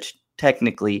the switch,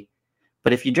 technically.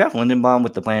 But if you draft Linderbaum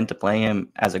with the plan to play him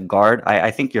as a guard, I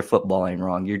think you're footballing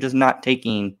wrong. You're just not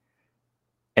taking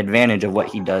advantage of what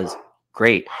he does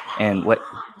great. And what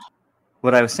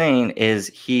I was saying is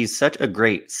he's such a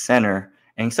great center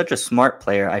and he's such a smart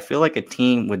player. I feel like a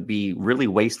team would be really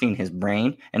wasting his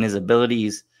brain and his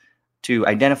abilities to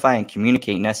identify and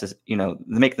communicate,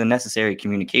 make the necessary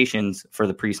communications for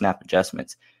the pre-snap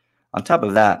adjustments. On top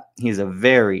of that, he's a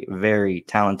very, very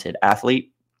talented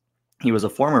athlete. He was a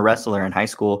former wrestler in high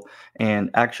school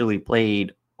and actually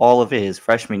played all of his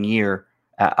freshman year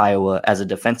at Iowa as a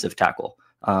defensive tackle.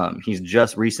 He's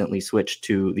just recently switched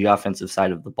to the offensive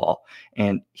side of the ball,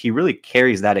 and he really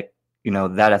carries that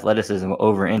athleticism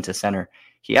over into center.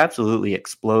 He absolutely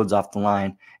explodes off the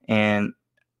line and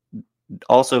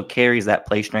also carries that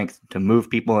play strength to move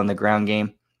people in the ground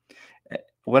game.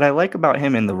 What I like about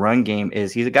him in the run game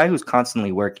is he's a guy who's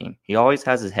constantly working. He always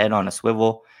has his head on a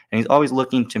swivel, and he's always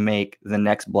looking to make the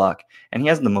next block. And he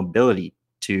has the mobility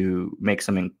to make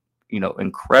some,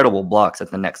 incredible blocks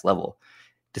at the next level.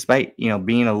 Despite,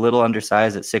 being a little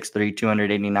undersized at 6'3",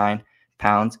 289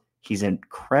 pounds, he's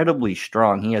incredibly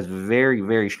strong. He has very,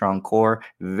 very strong core,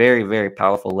 very, very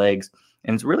powerful legs.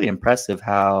 And it's really impressive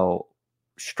how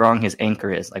strong his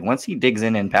anchor is. Like, once he digs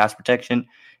in pass protection,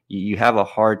 you have a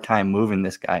hard time moving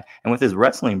this guy. And with his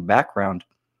wrestling background,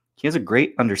 he has a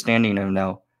great understanding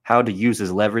of how to use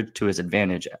his leverage to his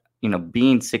advantage.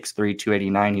 Being 6'3",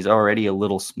 289, he's already a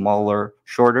little smaller,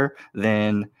 shorter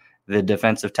than the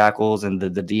defensive tackles and the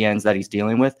DNs that he's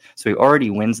dealing with. So he already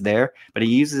wins there, but he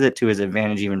uses it to his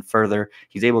advantage even further.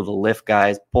 He's able to lift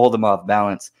guys, pull them off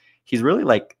balance. He's really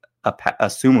like a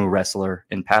sumo wrestler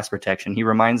in pass protection. He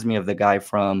reminds me of the guy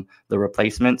from The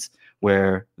Replacements,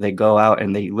 where they go out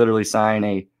and they literally sign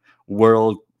a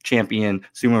world champion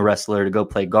sumo wrestler to go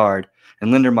play guard. In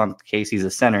Linderbaum's case, he's a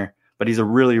center, but he's a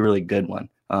really, really good one.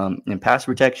 In pass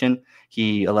protection,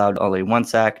 he allowed only 1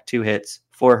 sack, 2 hits,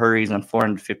 4 hurries on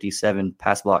 457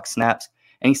 pass block snaps,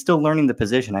 and he's still learning the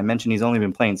position. I mentioned he's only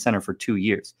been playing center for 2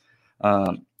 years.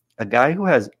 A guy who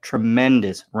has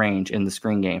tremendous range in the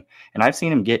screen game, and I've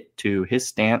seen him get to his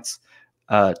stance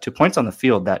to points on the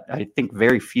field that I think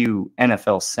very few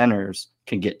NFL centers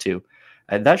can get to.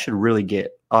 That should really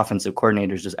get offensive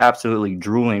coordinators just absolutely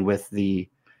drooling with the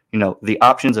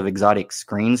options of exotic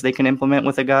screens they can implement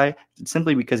with a guy,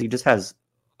 simply because he just has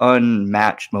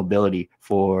unmatched mobility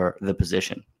for the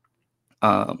position.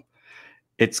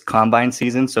 It's combine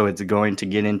season, so it's going to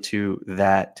get into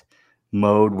that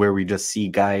mode where we just see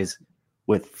guys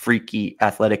with freaky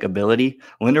athletic ability.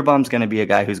 Linderbaum's going to be a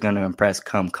guy who's going to impress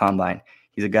come combine.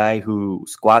 He's a guy who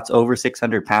squats over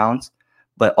 600 pounds,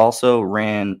 but also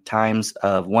ran times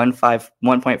of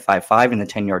 1.55 in the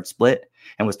 10-yard split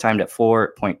and was timed at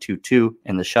 4.22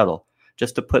 in the shuttle.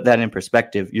 Just to put that in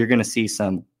perspective, you're going to see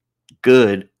some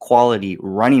good quality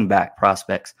running back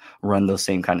prospects run those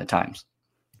same kind of times.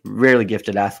 Rarely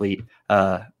gifted athlete,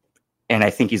 and I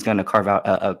think he's going to carve out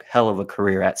a hell of a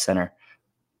career at center.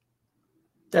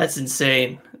 That's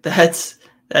insane. That's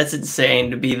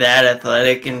insane to be that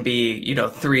athletic and be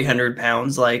 300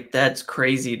 pounds. Like, that's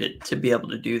crazy to be able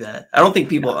to do that. I don't think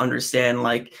people understand,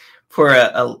 like, for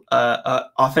a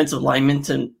offensive lineman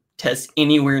to test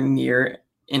anywhere near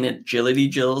in agility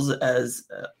drills as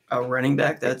a running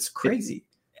back, that's crazy.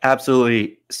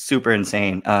 Absolutely super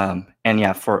insane. And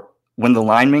yeah, for when the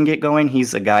linemen get going,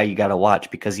 he's a guy you got to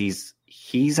watch because he's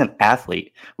an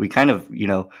athlete. We kind of,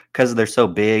 because they're so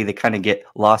big, they kind of get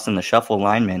lost in the shuffle.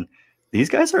 Linemen, these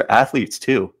guys are athletes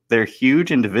too. They're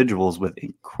huge individuals with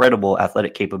incredible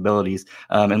athletic capabilities.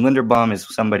 And Linderbaum is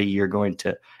somebody you're going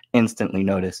to instantly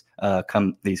notice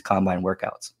come these combine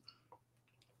workouts.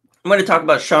 I'm going to talk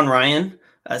about Sean Ryan,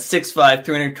 6'5",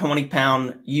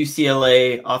 320-pound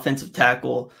UCLA offensive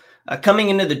tackle. Coming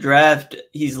into the draft,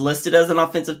 he's listed as an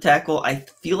offensive tackle. I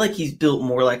feel like he's built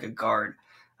more like a guard.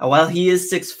 While he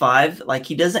is 6'5", like,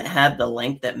 he doesn't have the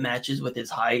length that matches with his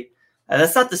height.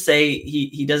 That's not to say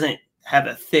he doesn't have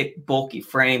a thick, bulky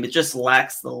frame. It just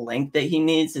lacks the length that he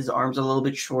needs. His arms are a little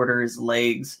bit shorter. His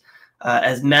legs,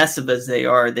 as massive as they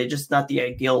are, they're just not the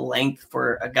ideal length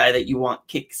for a guy that you want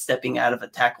kick stepping out of a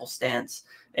tackle stance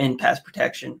and pass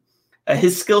protection.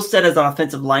 His skill set as an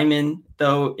offensive lineman,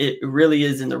 though, it really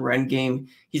is in the run game.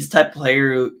 He's the type of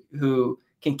player who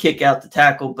can kick out the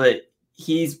tackle, but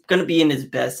he's going to be in his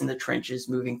best in the trenches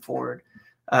moving forward.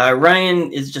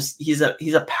 Ryan is he's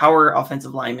a power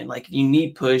offensive lineman. Like, if you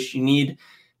need push, you need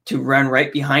to run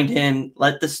right behind him.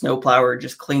 Let the snowplower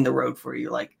just clean the road for you.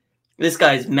 Like, this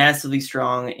guy is massively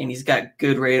strong, and he's got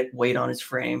good weight on his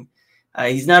frame.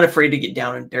 He's not afraid to get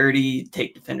down and dirty,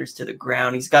 take defenders to the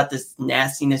ground. He's got this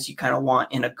nastiness you kind of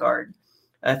want in a guard.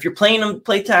 If you're playing him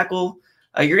play tackle,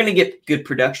 you're going to get good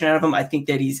production out of him. I think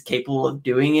that he's capable of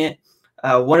doing it.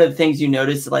 One of the things you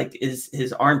notice, like, is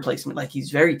his arm placement. Like,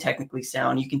 he's very technically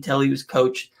sound. You can tell he was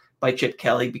coached by Chip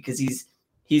Kelly because he's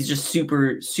just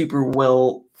super, super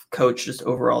well coached just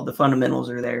overall. The fundamentals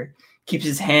are there. Keeps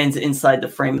his hands inside the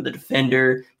frame of the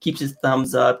defender, keeps his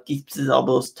thumbs up, keeps his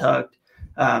elbows tucked.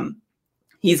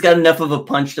 He's got enough of a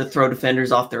punch to throw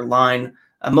defenders off their line.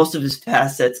 Most of his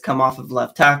pass sets come off of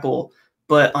left tackle,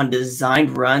 but on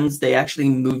designed runs, they actually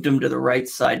moved him to the right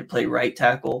side to play right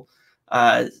tackle.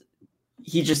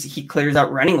 He clears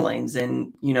out running lanes,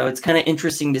 and it's kind of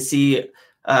interesting to see.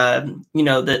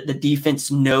 The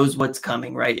defense knows what's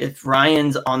coming, right? If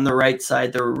Ryan's on the right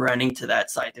side, they're running to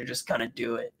that side. They're just gonna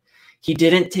do it. He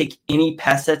didn't take any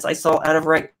pass sets I saw out of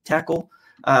right tackle,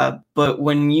 but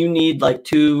when you need like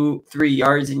 2-3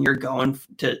 yards and you're going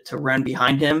to run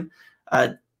behind him,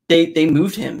 they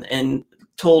moved him and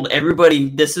told everybody,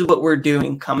 "This is what we're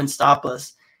doing. Come and stop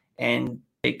us," and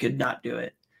they could not do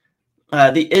it.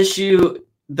 The issue,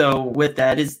 though, with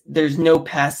that is there's no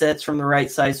pass sets from the right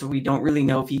side, so we don't really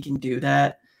know if he can do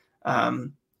that.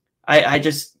 I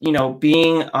just,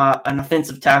 being an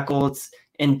offensive tackle, it's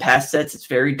in pass sets, it's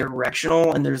very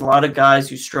directional, and there's a lot of guys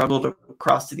who struggle to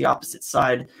cross to the opposite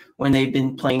side when they've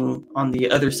been playing on the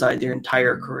other side their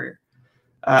entire career.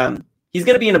 He's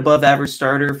going to be an above-average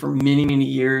starter for many, many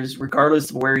years, regardless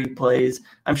of where he plays.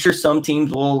 I'm sure some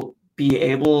teams will be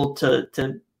able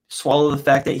to swallow the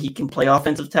fact that he can play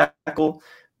offensive tackle,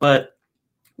 but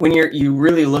when you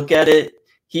really look at it,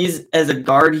 he's, as a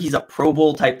guard, he's a Pro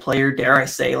Bowl type player, dare I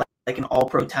say, like an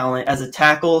all-pro talent. As a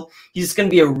tackle, he's just going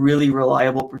to be a really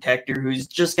reliable protector who's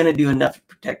just going to do enough to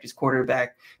protect his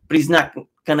quarterback, but he's not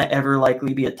going to ever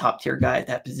likely be a top-tier guy at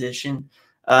that position.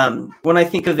 When I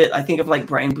think of it, I think of like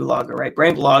Brian Bulaga, right?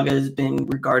 Brian Bulaga has been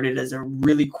regarded as a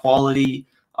really quality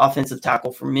offensive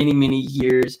tackle for many, many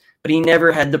years, but he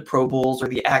never had the Pro Bowls or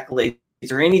the accolades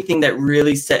or anything that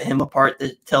really set him apart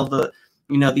to tell the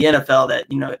NFL that,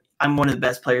 I'm one of the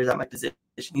best players at my position.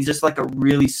 He's just like a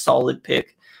really solid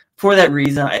pick. For that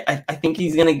reason, I think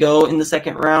he's going to go in the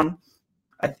second round.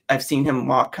 I've seen him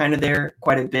walk kind of there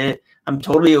quite a bit. I'm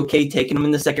totally okay taking him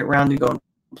in the second round to go and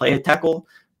play a tackle,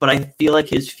 but I feel like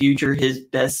his future, his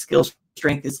best skill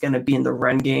strength is going to be in the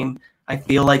run game. I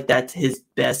feel like that's his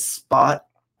best spot.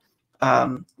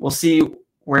 We'll see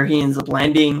where he ends up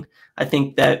landing. I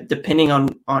think that depending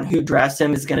on who drafts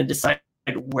him is going to decide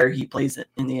where he plays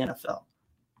in the NFL.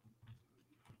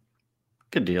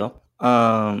 Good deal.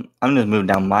 I'm going to move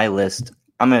down my list.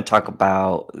 I'm going to talk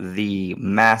about the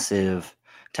massive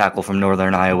tackle from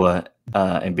Northern Iowa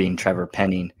and being Trevor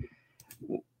Penning.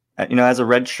 As a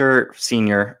redshirt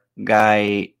senior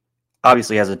guy,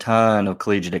 obviously has a ton of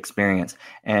collegiate experience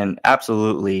and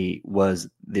absolutely was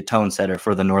the tone setter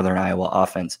for the Northern Iowa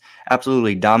offense,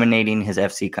 absolutely dominating his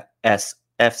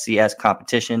FCS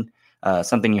competition,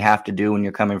 something you have to do when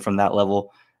you're coming from that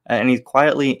level. And he's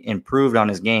quietly improved on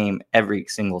his game every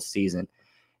single season.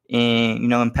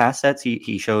 In pass sets,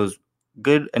 he shows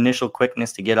good initial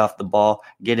quickness to get off the ball,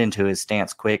 get into his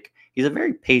stance quick. He's a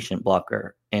very patient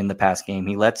blocker in the pass game.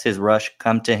 He lets his rush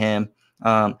come to him.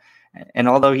 And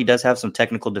although he does have some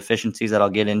technical deficiencies that I'll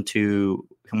get into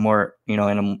more, in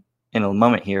a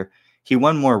moment here, he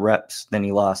won more reps than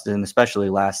he lost, and especially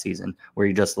last season, where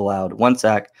he just allowed 1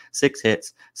 sack, 6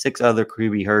 hits, 6 other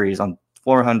QB hurries on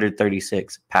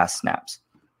 436 pass snaps.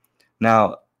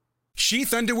 Now,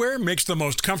 Sheath Underwear makes the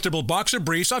most comfortable boxer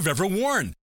briefs I've ever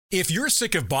worn. If you're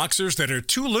sick of boxers that are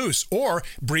too loose or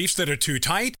briefs that are too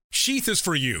tight, Sheath is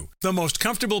for you. The most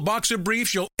comfortable boxer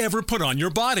briefs you'll ever put on your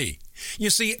body. You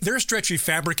see, their stretchy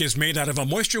fabric is made out of a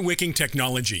moisture-wicking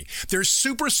technology. They're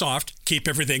super soft, keep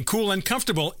everything cool and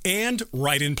comfortable, and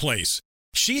right in place.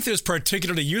 Sheath is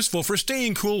particularly useful for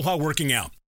staying cool while working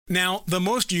out. Now, the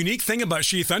most unique thing about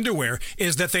Sheath Underwear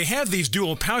is that they have these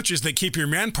dual pouches that keep your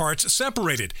man parts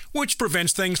separated, which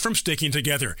prevents things from sticking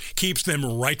together, keeps them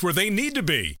right where they need to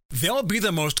be. They'll be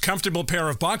the most comfortable pair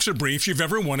of boxer briefs you've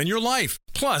ever worn in your life.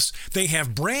 Plus, they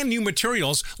have brand new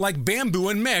materials like bamboo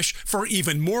and mesh for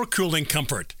even more cooling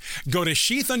comfort. Go to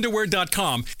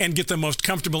sheathunderwear.com and get the most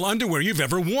comfortable underwear you've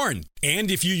ever worn.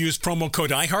 And if you use promo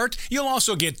code iHeart, you'll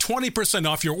also get 20%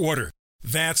 off your order.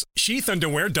 That's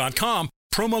sheathunderwear.com.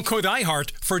 Promo code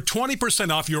iHeart for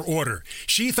 20% off your order.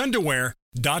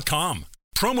 sheathunderwear.com.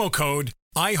 Promo code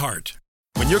iHeart.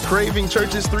 When you're craving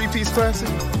Church's 3-piece classic,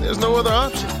 there's no other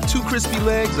option. 2 crispy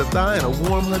legs, a thigh, and a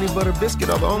warm honey butter biscuit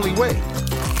are the only way.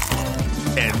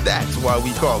 And that's why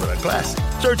we call it a classic.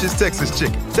 Church's Texas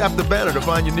Chicken. Tap the banner to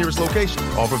find your nearest location.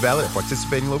 Offer valid at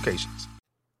participating locations.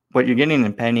 What you're getting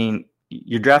in Penning,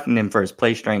 you're drafting him for his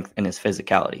play strength and his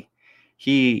physicality.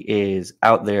 He is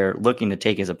out there looking to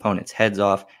take his opponent's heads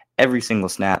off every single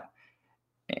snap.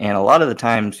 And a lot of the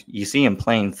times you see him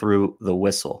playing through the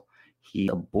whistle.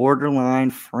 He's a borderline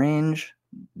fringe,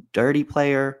 dirty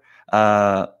player.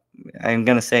 I'm going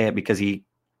to say it because he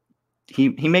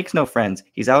makes no friends.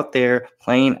 He's out there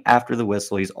playing after the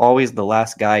whistle. He's always the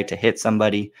last guy to hit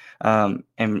somebody. And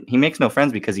he makes no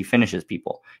friends because he finishes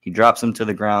people. He drops them to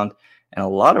the ground. And a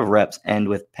lot of reps end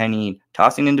with Penny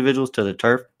tossing individuals to the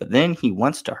turf, but then he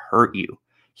wants to hurt you.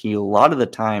 He, a lot of the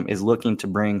time, is looking to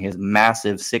bring his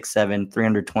massive 6'7",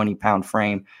 320-pound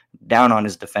frame down on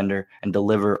his defender and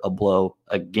deliver a blow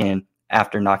again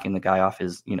after knocking the guy off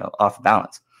his, off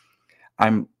balance.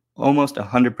 I'm almost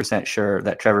 100% sure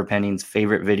that Trevor Penning's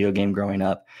favorite video game growing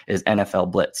up is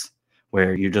NFL Blitz,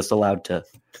 where you're just allowed to,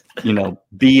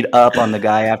 beat up on the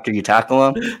guy after you tackle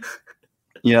him.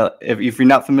 If you're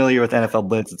not familiar with NFL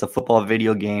Blitz, it's a football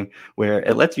video game where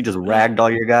it lets you just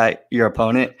ragdoll your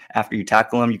opponent after you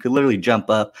tackle him. You could literally jump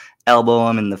up, elbow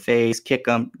him in the face, kick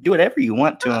him, do whatever you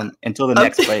want to him until the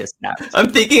next play is snapped.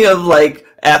 I'm thinking of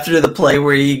after the play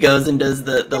where he goes and does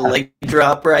the leg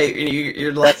drop, right?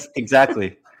 You're like,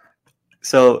 exactly.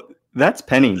 So that's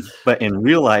Penning, but in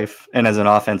real life and as an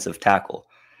offensive tackle.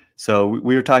 So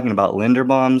we were talking about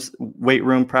Linderbaum's weight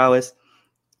room prowess.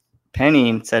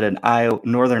 Penning set an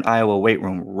Northern Iowa weight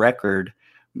room record.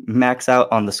 He maxes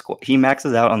out on the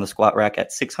squat rack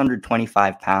at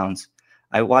 625 pounds.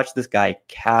 I watched this guy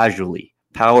casually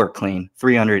power clean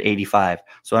 385.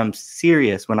 So I'm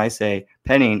serious when I say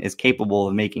Penning is capable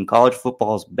of making college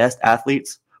football's best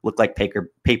athletes look like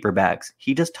paper bags.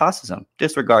 He just tosses them,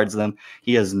 disregards them.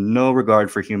 He has no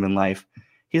regard for human life.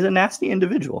 He's a nasty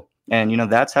individual, and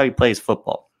that's how he plays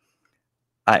football.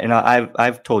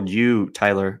 I've told you,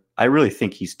 Tyler, I really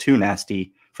think he's too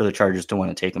nasty for the Chargers to want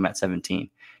to take him at 17.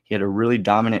 He had a really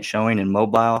dominant showing in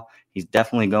mobile. He's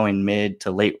definitely going mid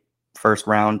to late first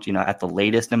round, at the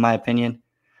latest, in my opinion.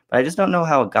 But I just don't know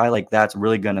how a guy like that's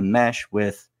really going to mesh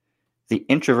with the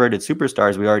introverted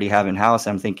superstars we already have in-house.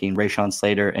 I'm thinking Rashawn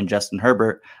Slater and Justin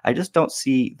Herbert. I just don't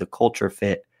see the culture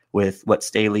fit with what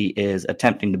Staley is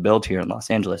attempting to build here in Los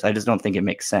Angeles. I just don't think it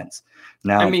makes sense.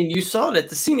 Now, you saw it at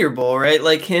the Senior Bowl, right?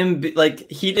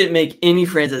 He didn't make any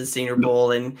friends at the Senior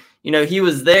Bowl, and he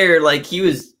was there, he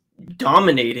was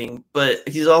dominating, but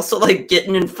he's also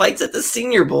getting in fights at the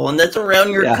Senior Bowl, and that's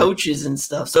around your coaches and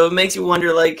stuff. So it makes you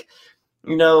wonder,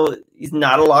 he's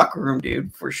not a locker room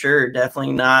dude for sure.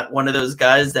 Definitely not one of those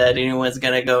guys that anyone's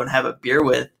gonna go and have a beer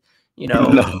with.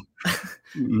 No.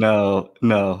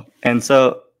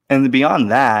 And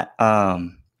beyond that,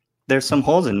 there's some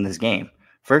holes in this game.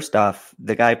 First off,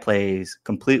 the guy plays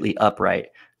completely upright,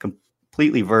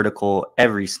 completely vertical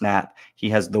every snap. He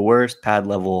has the worst pad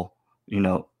level,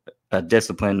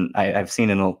 discipline I've seen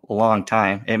in a long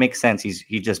time. It makes sense. He's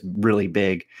just really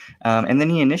big. And then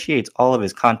he initiates all of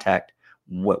his contact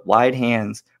with wide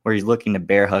hands where he's looking to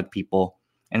bear hug people.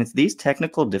 And it's these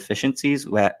technical deficiencies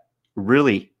that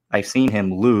really I've seen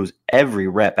him lose every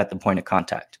rep at the point of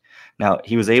contact. Now,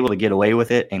 he was able to get away with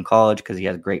it in college because he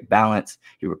has great balance.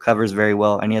 He recovers very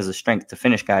well, and he has the strength to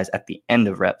finish guys at the end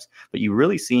of reps. But you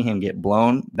really see him get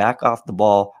blown back off the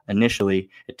ball initially.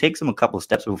 It takes him a couple of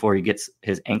steps before he gets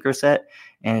his anchor set,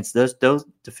 and it's those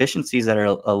deficiencies that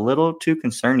are a little too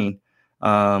concerning.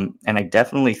 And I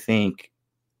definitely think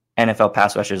NFL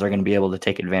pass rushers are going to be able to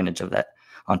take advantage of that.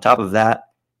 On top of that,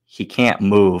 he can't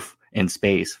move in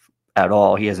space at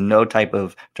all. He has no type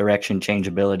of direction change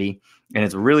ability. And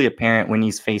it's really apparent when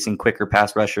he's facing quicker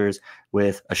pass rushers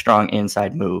with a strong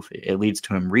inside move. It leads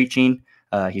to him reaching.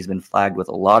 He's been flagged with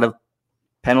a lot of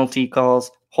penalty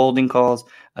calls, holding calls.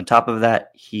 On top of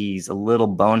that, he's a little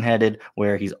boneheaded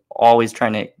where he's always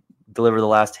trying to deliver the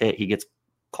last hit. He gets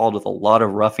called with a lot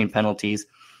of roughing penalties.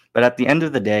 But at the end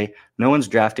of the day, no one's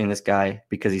drafting this guy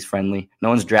because he's friendly. No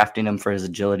one's drafting him for his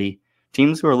agility.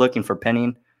 Teams who are looking for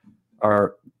Penning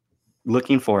are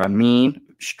looking for a mean,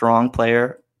 strong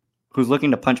player who's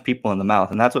looking to punch people in the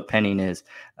mouth. And that's what Penning is.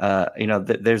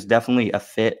 There's definitely a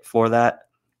fit for that.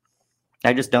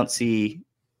 I just don't see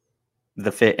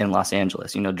the fit in Los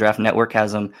Angeles. Draft Network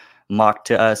has him mocked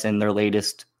to us in their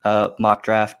latest mock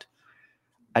draft.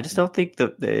 I just don't think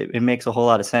that it makes a whole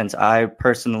lot of sense. I'm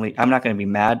not going to be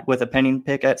mad with a Penning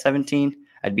pick at 17.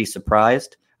 I'd be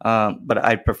surprised, but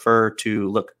I'd prefer to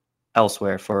look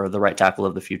elsewhere for the right tackle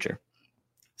of the future.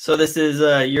 So this is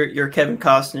you're Kevin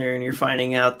Costner, and you're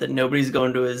finding out that nobody's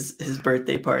going to his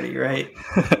birthday party, right?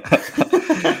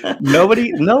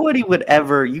 Nobody would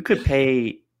ever. You could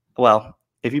pay. Well,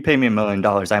 if you pay me $1 million,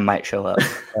 I might show up.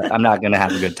 I'm not going to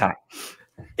have a good time.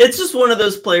 It's just one of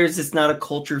those players that's not a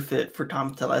culture fit for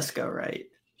Tom Telesco, right?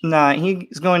 Nah,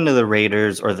 he's going to the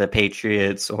Raiders or the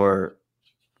Patriots or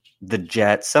the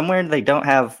Jets, somewhere they don't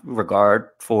have regard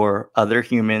for other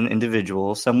human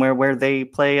individuals, somewhere where they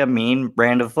play a mean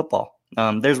brand of football.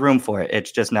 There's room for it.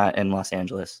 It's just not in Los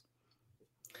Angeles.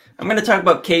 I'm going to talk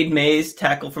about Cade Mays,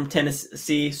 guard from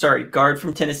Tennessee,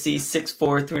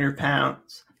 6'4",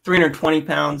 320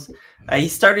 pounds. He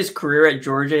started his career at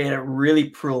Georgia. He had a really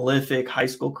prolific high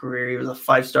school career. He was a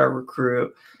 5-star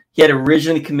recruit. He had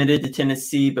originally committed to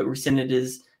Tennessee, but rescinded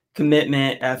his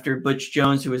commitment after Butch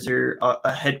Jones, who was their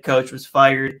head coach, was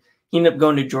fired. He ended up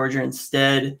going to Georgia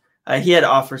instead. He had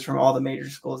offers from all the major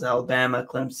schools: Alabama,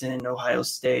 Clemson, Ohio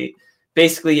State,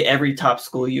 basically every top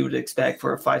school you would expect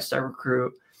for a 5-star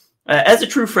recruit. As a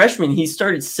true freshman, he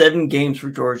started 7 games for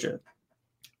Georgia.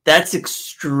 That's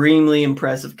extremely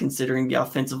impressive considering the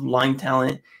offensive line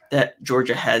talent that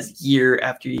Georgia has year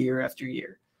after year after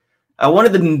year. One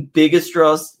of the biggest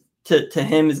draws to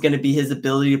him is going to be his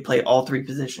ability to play all 3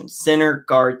 positions: center,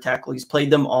 guard, tackle. He's played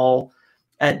them all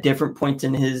at different points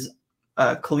in his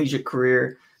collegiate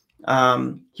career.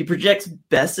 He projects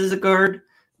best as a guard,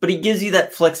 but he gives you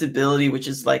that flexibility, which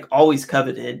is like always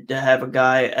coveted, to have a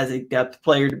guy as a depth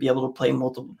player to be able to play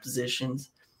multiple positions.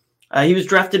 He was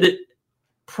drafted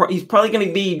he's probably going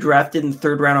to be drafted in the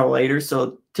 3rd round or later.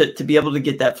 So to be able to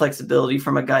get that flexibility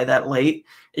from a guy that late,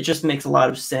 it just makes a lot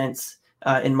of sense,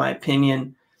 in my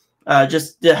opinion.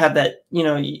 Just to have that,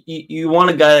 you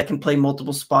want a guy that can play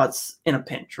multiple spots in a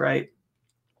pinch, right?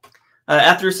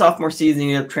 After his sophomore season, he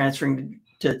ended up transferring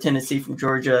to Tennessee from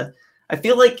Georgia. I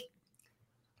feel like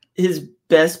his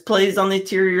best plays on the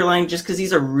interior line, just because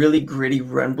he's a really gritty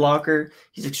run blocker.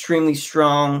 He's extremely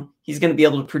strong. He's going to be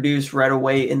able to produce right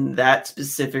away in that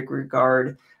specific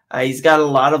regard. He's got a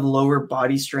lot of lower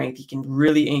body strength. He can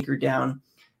really anchor down.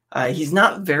 He's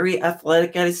not very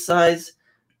athletic at his size,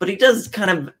 but he does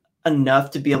kind of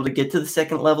enough to be able to get to the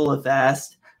second level of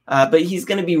fast. But he's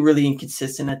going to be really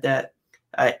inconsistent at that.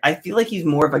 I feel like he's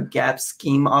more of a gap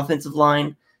scheme offensive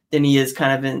line than he is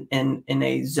kind of in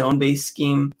a zone-based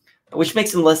scheme, which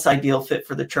makes him less ideal fit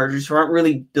for the Chargers, who aren't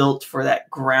really built for that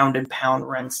ground and pound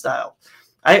run style.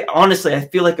 I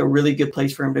feel like a really good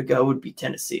place for him to go would be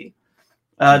Tennessee.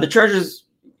 The Chargers,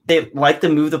 they like to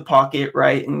move the pocket,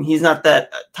 right? And he's not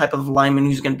that type of lineman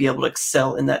who's going to be able to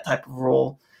excel in that type of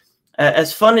role.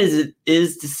 As fun as it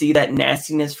is to see that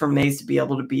nastiness from Mays to be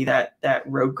able to be that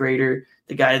road grader,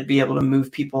 the guy to be able to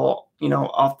move people,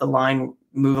 off the line,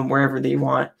 move them wherever they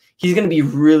want, he's going to be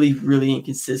really, really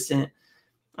inconsistent.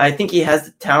 I think he has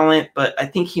the talent, but I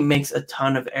think he makes a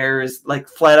ton of errors, like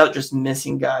flat out just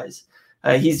missing guys.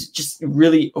 He's just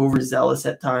really overzealous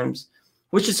at times.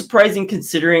 which is surprising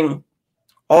considering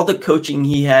all the coaching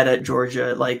he had at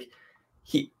Georgia. Like,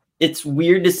 it's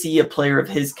weird to see a player of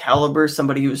his caliber,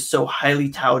 somebody who is so highly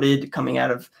touted coming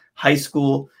out of high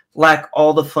school, lack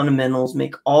all the fundamentals,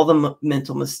 make all the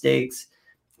mental mistakes.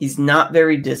 He's not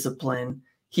very disciplined.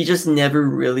 He just never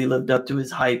really lived up to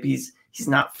his hype. He's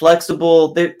not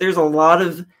flexible. There's a lot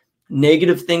of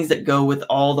negative things that go with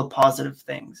all the positive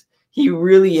things. He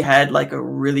really had like a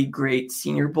really great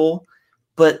Senior Bowl,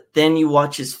 but then you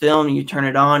watch his film and you turn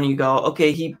it on and you go,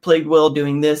 okay, he played well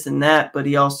doing this and that, but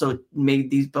he also made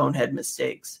these bonehead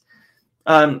mistakes.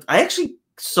 I actually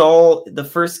saw the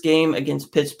first game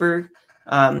against Pittsburgh.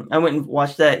 I went and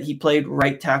watched that. He played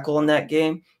right tackle in that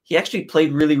game. He actually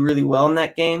played really, really well in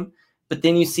that game. But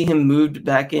then you see him moved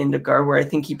back into guard where I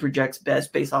think he projects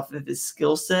best based off of his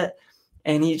skill set.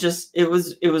 And he just, it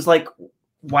was like,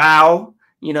 wow,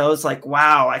 it's like,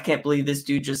 wow, I can't believe this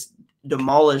dude just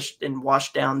demolished and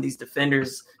washed down these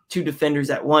defenders, 2 defenders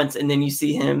at once. And then you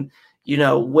see him,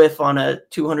 whiff on a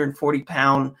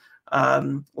 240-pound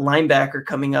linebacker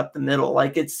coming up the middle.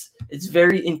 Like it's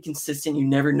very inconsistent. You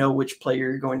never know which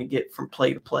player you're going to get from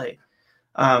play to play.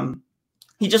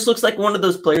 He just looks like one of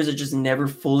those players that just never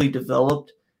fully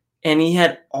developed. And he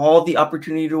had all the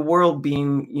opportunity in the world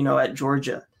being, at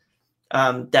Georgia.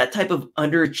 That type of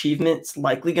underachievement is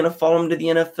likely going to follow him to the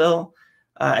NFL.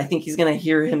 I think he's going to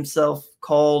hear himself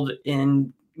called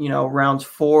in, rounds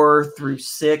 4 through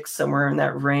 6, somewhere in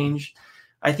that range.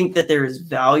 I think that there is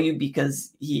value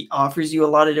because he offers you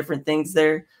a lot of different things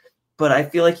there. But I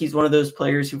feel like he's one of those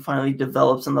players who finally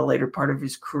develops in the later part of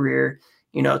his career.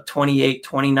 28,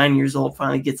 29 years old,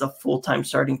 finally gets a full-time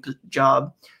starting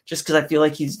job just because I feel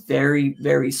like he's very,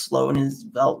 very slow in his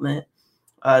development.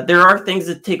 There are things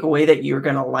that take away that you're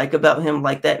going to like about him,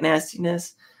 like that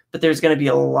nastiness, but there's going to be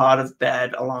a lot of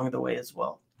bad along the way as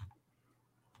well.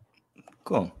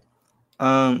 Cool.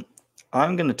 I'm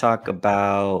going to talk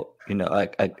about,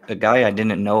 a guy I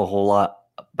didn't know a whole lot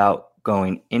about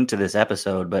going into this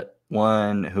episode, but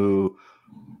one who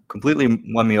completely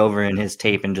won me over in his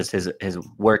tape and just his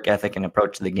work ethic and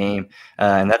approach to the game.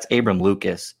 And that's Abram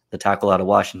Lucas, the tackle out of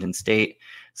Washington State,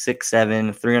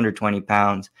 6'7", 320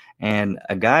 pounds, and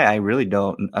a guy I really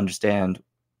don't understand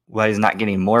why he's not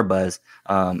getting more buzz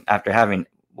after having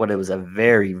what it was a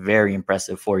very, very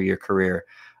impressive 4-year career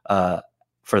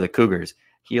for the Cougars.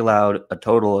 He allowed a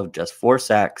total of just 4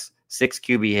 sacks, 6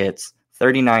 QB hits,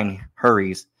 39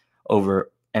 hurries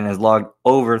and has logged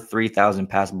over 3,000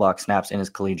 pass block snaps in his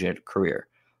collegiate career.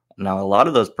 Now, a lot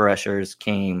of those pressures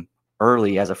came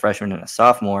early as a freshman and a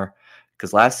sophomore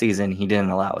because last season he didn't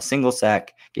allow a single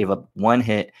sack, gave up 1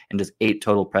 hit and just 8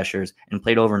 total pressures, and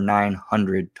played over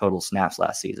 900 total snaps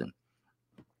last season.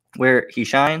 Where he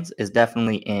shines is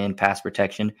definitely in pass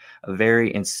protection, a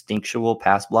very instinctual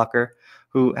pass blocker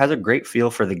who has a great feel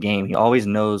for the game. He always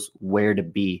knows where to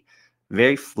be.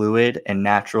 Very fluid and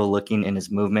natural looking in his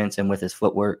movements and with his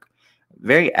footwork.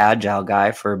 Very agile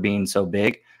guy for being so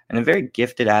big, and a very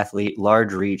gifted athlete,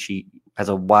 large reach. He has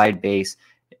a wide base.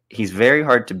 He's very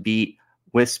hard to beat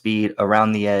with speed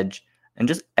around the edge and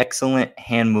just excellent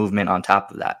hand movement on top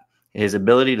of that. His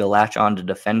ability to latch on to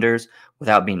defenders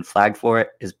without being flagged for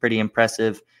it is pretty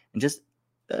impressive, and just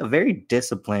a very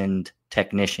disciplined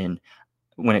technician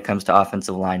when it comes to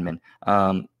offensive linemen.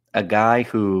 A guy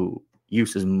who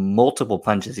uses multiple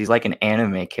punches. He's like an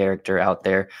anime character out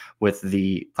there with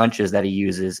the punches that he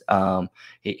uses.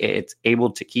 It's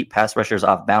able to keep pass rushers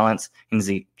off balance, and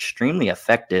he's extremely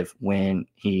effective when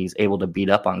he's able to beat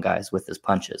up on guys with his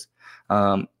punches.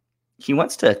 He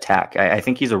wants to attack. I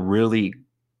think he's a really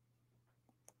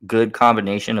good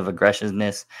combination of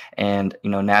aggressiveness and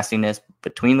nastiness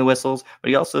between the whistles, but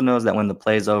he also knows that when the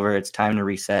play's over, it's time to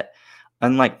reset.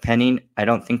 Unlike Penning, I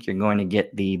don't think you're going to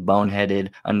get the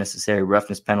boneheaded, unnecessary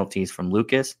roughness penalties from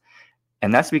Lucas.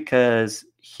 And that's because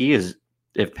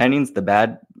if Penning's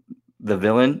the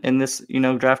villain in this,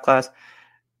 draft class,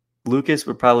 Lucas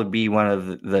would probably be one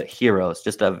of the heroes,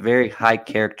 just a very high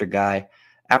character guy,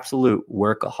 absolute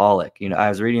workaholic. I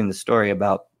was reading the story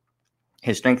about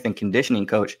his strength and conditioning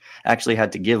coach actually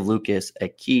had to give Lucas a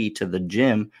key to the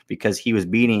gym because he was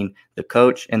beating the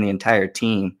coach and the entire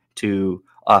team to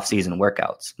off-season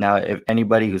workouts. Now, if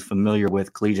anybody who's familiar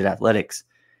with collegiate athletics,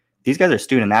 these guys are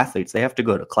student athletes. They have to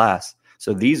go to class.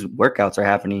 So these workouts are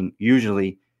happening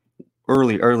usually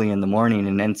early in the morning.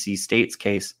 In NC State's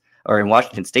case, or in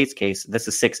Washington State's case, this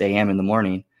is 6 a.m. in the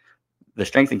morning. The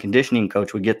strength and conditioning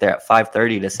coach would get there at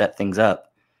 5:30 to set things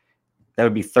up. That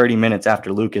would be 30 minutes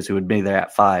after Lucas, who would be there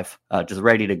at 5, just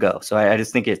ready to go. So I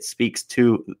just think it speaks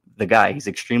to the guy. He's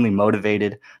extremely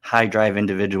motivated, high drive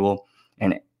individual,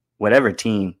 and whatever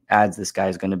team adds this guy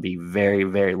is going to be very,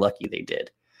 very lucky they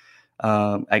did.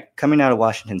 Coming out of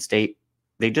Washington State,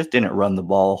 they just didn't run the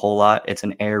ball a whole lot. It's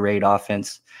an air raid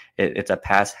offense. It's a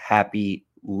pass-happy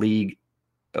league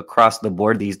across the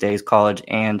board these days, college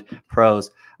and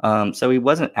pros. So he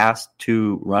wasn't asked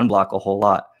to run block a whole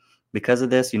lot. Because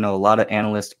of this, a lot of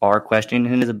analysts are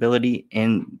questioning his ability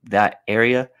in that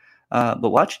area. But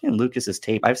watching in Lucas's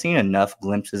tape, I've seen enough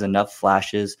glimpses, enough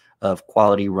flashes of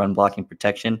quality run blocking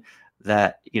protection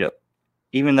that,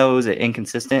 even though it was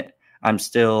inconsistent, I'm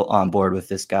still on board with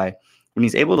this guy. When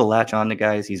he's able to latch on to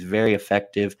guys, he's very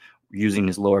effective using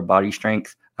his lower body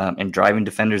strength and driving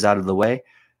defenders out of the way.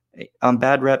 On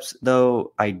bad reps,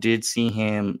 though, I did see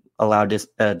him allow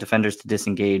defenders to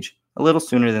disengage a little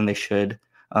sooner than they should.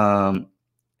 And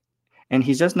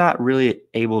he's just not really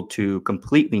able to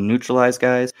completely neutralize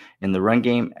guys in the run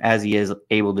game as he is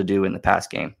able to do in the pass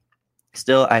game.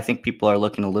 Still, I think people are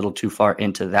looking a little too far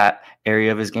into that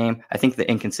area of his game. I think the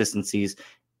inconsistencies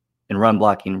in run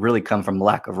blocking really come from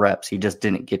lack of reps. He just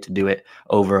didn't get to do it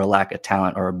over a lack of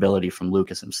talent or ability from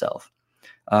Lucas himself.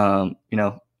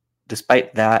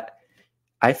 Despite that,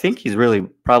 I think he's really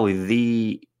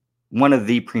probably one of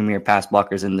the premier pass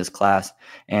blockers in this class.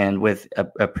 And with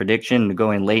a prediction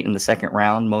going late in the second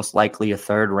round, most likely a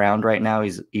third round right now,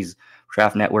 he's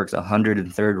Draft Network's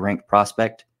 103rd ranked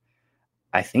prospect.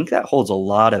 I think that holds a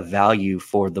lot of value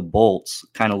for the Bolts,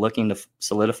 kind of looking to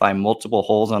solidify multiple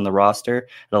holes on the roster.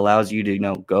 It allows you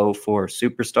to, go for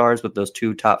superstars with those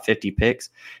 2 top 50 picks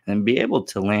and be able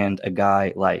to land a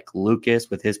guy like Lucas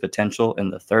with his potential in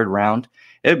the third round.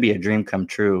 It would be a dream come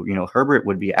true. Herbert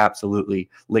would be absolutely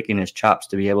licking his chops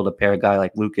to be able to pair a guy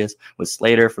like Lucas with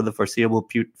Slater for the foreseeable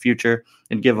future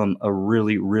and give him a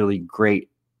really, really great,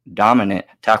 dominant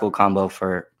tackle combo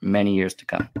for many years to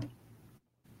come.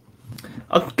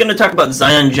 I'm going to talk about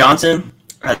Zion Johnson.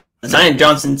 Zion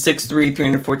Johnson, 6'3",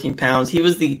 314 pounds. He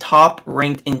was the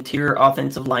top-ranked interior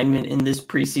offensive lineman in this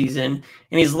preseason,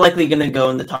 and he's likely going to go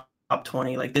in the top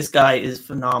 20. This guy is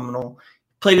phenomenal.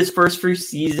 Played his first few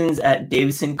seasons at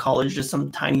Davidson College, just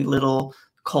some tiny little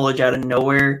college out of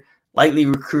nowhere. Lightly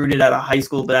recruited out of high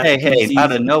school, but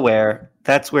out of nowhere.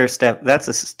 That's where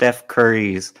Steph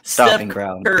Curry's stopping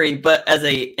ground. Curry, but as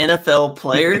a NFL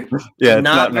player,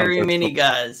 not very many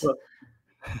guys.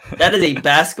 That is a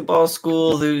basketball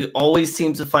school who always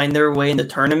seems to find their way in the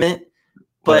tournament.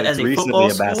 But as a football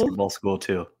school, basketball school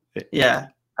too. Yeah,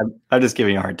 I'm just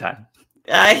giving you a hard time.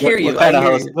 I hear you.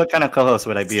 What kind of co-host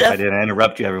would I be if I didn't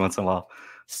interrupt you every once in a while?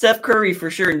 Steph Curry for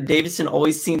sure, and Davidson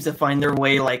always seems to find their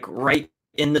way right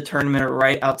in the tournament or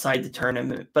right outside the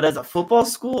tournament. But as a football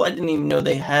school, I didn't even know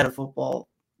they had a football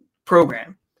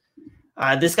program.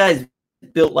 This guy's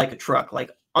built like a truck.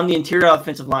 On the interior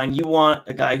offensive line, you want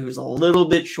a guy who's a little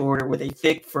bit shorter with a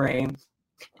thick frame,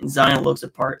 and Zion looks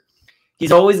apart.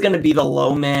 He's always going to be the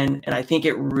low man, and I think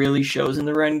it really shows in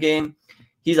the run game.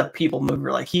 He's a people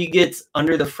mover. He gets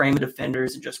under the frame of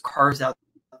defenders and just carves out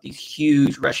these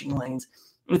huge rushing lanes.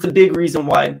 And it's a big reason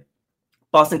why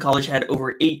Boston College had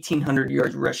over 1,800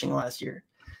 yards rushing last year.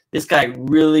 This guy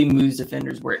really moves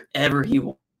defenders wherever he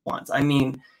wants. I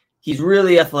mean, he's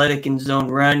really athletic in zone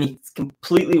run. He's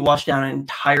completely washed down an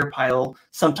entire pile,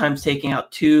 sometimes taking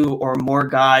out 2 or more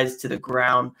guys to the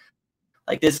ground.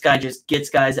 This guy just gets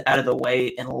guys out of the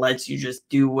way and lets you just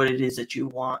do what it is that you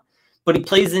want. But he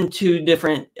plays in 2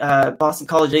 different Boston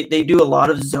College. They do a lot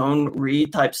of zone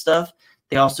read type stuff.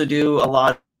 They also do a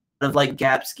lot of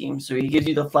gap schemes. So he gives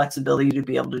you the flexibility to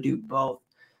be able to do both,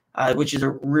 which is a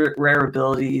rare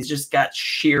ability. He's just got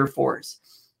sheer force.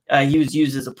 He was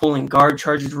used as a pulling guard.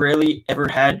 Chargers rarely ever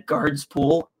had guards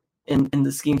pull in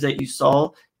the schemes that you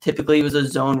saw. Typically, it was a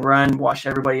zone run, wash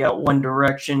everybody out one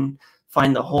direction,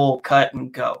 find the hole, cut,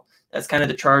 and go. That's kind of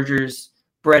the Chargers'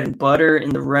 bread and butter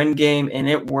in the run game, and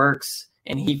it works,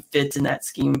 and he fits in that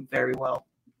scheme very well.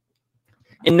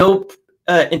 In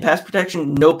pass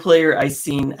protection, no player I've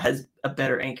seen has a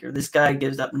better anchor. This guy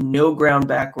gives up no ground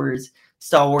backwards,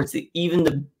 stalwarts, even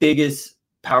the biggest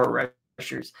power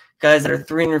rushers, guys that are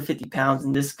 350 pounds,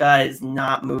 and this guy is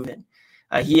not moving.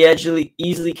 He actually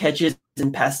easily catches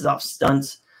and passes off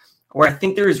stunts. Where I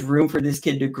think there is room for this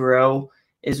kid to grow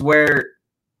is where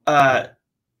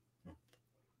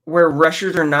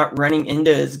rushers are not running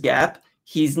into his gap.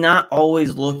 He's not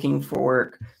always looking for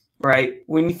work, right?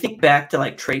 When you think back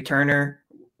to Trey Turner,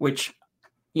 which,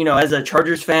 as a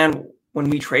Chargers fan, when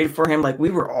we traded for him, we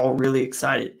were all really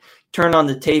excited. Turn on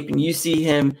the tape and you see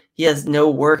him, he has no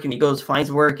work and he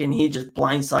finds work and he just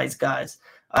blindsides guys.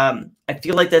 I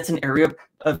feel like that's an area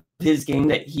of his game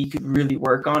that he could really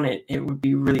work on. It would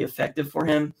be really effective for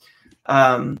him.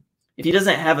 if he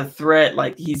doesn't have a threat,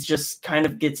 like he's just kind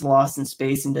of gets lost in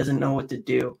space and doesn't know what to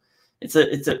do.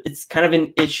 It's kind of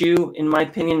an issue in my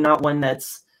opinion, not one that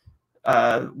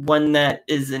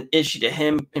is an issue to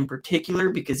him in particular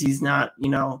because he's not,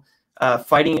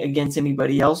 fighting against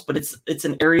anybody else, but it's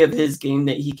an area of his game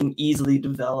that he can easily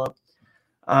develop.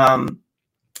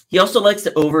 He also likes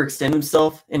to overextend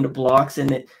himself into blocks,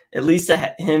 and it leads to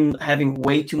him having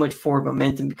way too much forward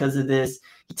momentum because of this.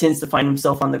 He tends to find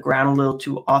himself on the ground a little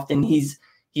too often. He's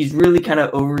really kind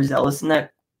of overzealous in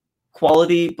that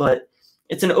quality, but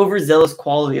it's an overzealous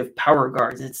quality of power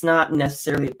guards. It's not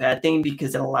necessarily a bad thing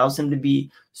because it allows him to be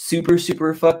super,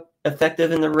 super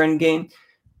effective in the run game,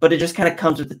 but it just kind of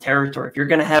comes with the territory. If you're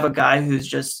going to have a guy who's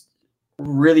just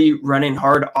really running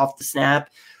hard off the snap,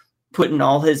 putting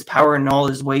all his power and all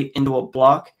his weight into a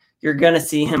block, you're going to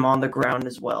see him on the ground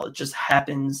as well. It just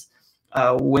happens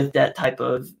with that type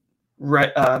of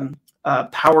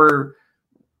power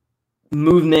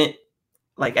movement,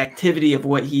 like activity of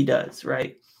what he does,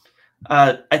 right?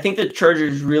 I think the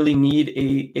Chargers really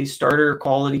need a starter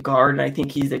quality guard, and I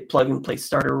think he's a plug-and-play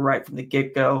starter right from the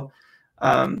get-go.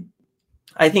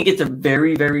 I think it's a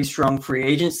very, very strong free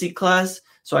agency class,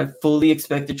 so I fully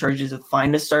expect the Chargers to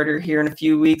find a starter here in a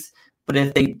few weeks. But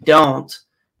if they don't,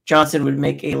 Johnson would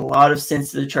make a lot of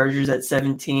sense to the Chargers at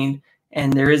 17,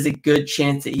 and there is a good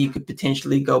chance that he could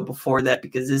potentially go before that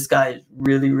because this guy is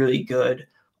really, really good,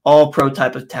 all-pro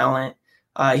type of talent.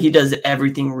 He does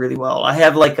everything really well. I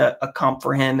have like a comp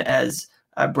for him as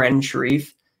Brandon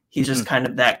Sharif. He's just kind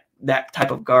of that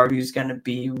type of guard who's going to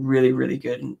be really, really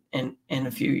good in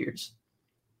a few years.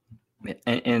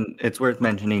 And it's worth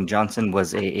mentioning Johnson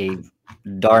was a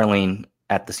darling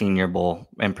at the Senior Bowl,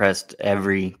 impressed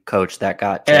every coach that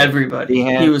got to everybody.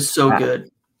 He was so good.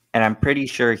 And I'm pretty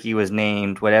sure he was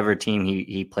named whatever team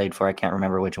he played for. I can't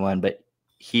remember which one, but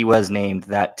he was named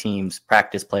that team's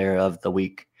practice player of the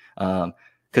week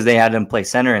because they had him play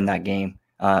center in that game,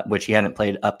 which he hadn't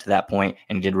played up to that point,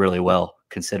 and he did really well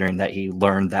considering that he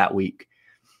learned that week.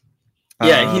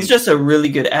 Yeah, he's just a really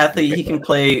good athlete. He can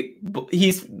play.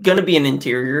 He's going to be an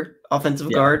interior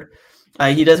offensive guard.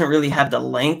 He doesn't really have the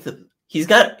length. He's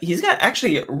got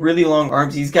actually really long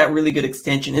arms. He's got really good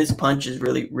extension. His punch is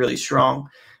really, really strong.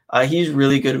 He's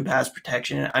really good in pass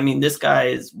protection. I mean, this guy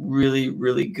is really,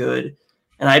 really good.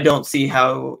 And I don't see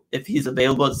how, if he's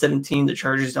available at 17, the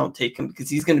Chargers don't take him because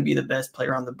he's going to be the best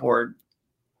player on the board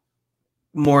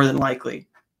more than likely.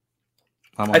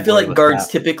 I feel like guards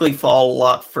typically fall a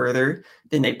lot further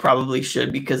than they probably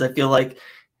should because I feel like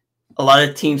a lot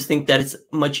of teams think that it's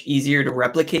much easier to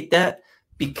replicate that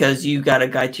because you got a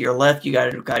guy to your left, you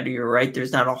got a guy to your right.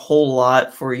 There's not a whole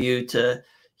lot for you to,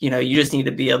 you just need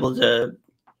to be able to,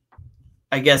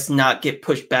 I guess, not get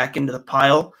pushed back into the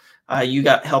pile. You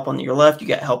got help on your left, you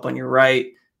got help on your right.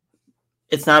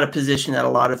 It's not a position that a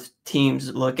lot of teams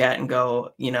look at and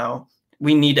go,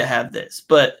 we need to have this.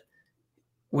 But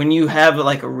when you have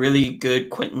like a really good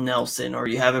Quentin Nelson or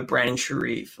you have a Brandon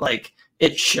Sharif, like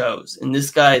it shows. And this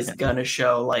guy is going to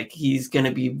show like he's going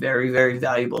to be very, very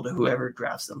valuable to whoever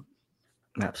drafts him.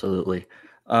 Absolutely.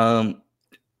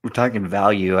 We're talking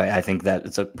value. I think that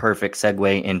it's a perfect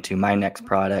segue into my next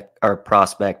product or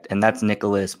prospect, and that's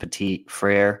Nicholas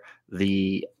Petit-Frere,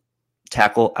 the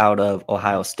tackle out of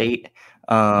Ohio State.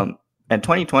 And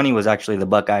 2020 was actually the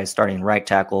Buckeyes starting right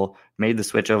tackle, made the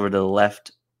switch over to the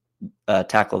left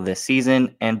tackle this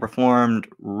season and performed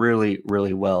really,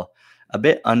 really well. A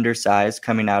bit undersized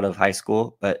coming out of high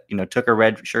school, but took a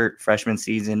red shirt freshman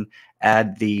season,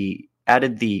 added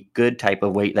the good type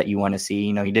of weight that you want to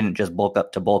see. He didn't just bulk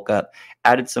up to bulk up,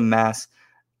 added some mass,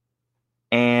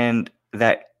 and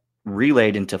that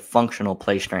relayed into functional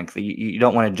play strength. You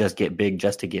don't want to just get big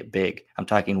just to get big. I'm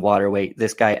talking water weight.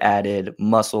 This guy added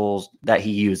muscles that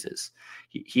he uses.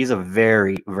 He's a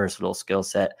very versatile skill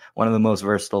set, one of the most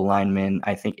versatile linemen,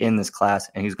 I think, in this class,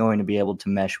 and he's going to be able to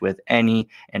mesh with any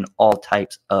and all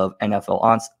types of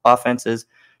NFL offenses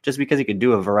just because he could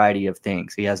do a variety of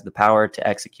things. He has the power to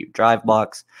execute drive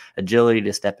blocks, agility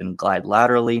to step and glide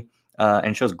laterally,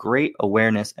 and shows great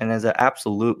awareness and is an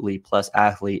absolutely plus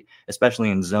athlete, especially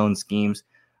in zone schemes.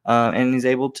 And he's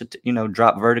able to,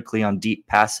 drop vertically on deep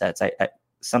pass sets.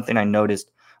 Something I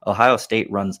noticed, Ohio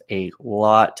State runs a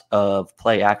lot of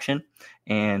play action,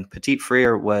 and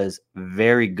Petit-Frere was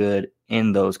very good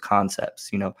in those concepts.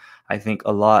 I think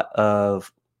a lot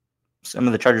of some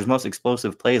of the Chargers' most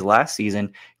explosive plays last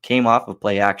season came off of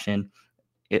play action.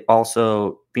 It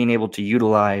also being able to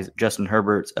utilize Justin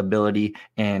Herbert's ability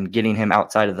and getting him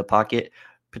outside of the pocket.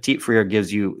 Petit-Frere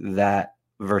gives you that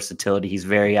versatility. He's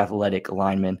very athletic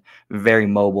lineman, very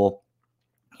mobile.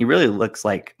 He really looks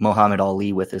like Muhammad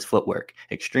Ali with his footwork.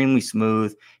 Extremely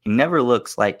smooth. He never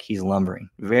looks like he's lumbering.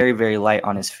 Very, very light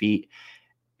on his feet.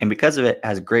 And because of it,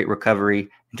 has great recovery.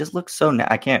 And just looks so,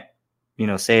 I can't,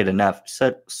 say it enough.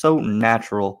 So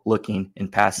natural looking in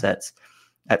pass sets.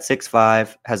 At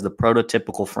 6'5", has the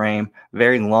prototypical frame,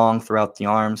 very long throughout the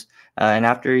arms. And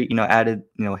after, added,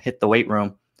 hit the weight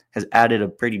room, has added a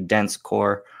pretty dense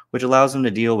core, which allows him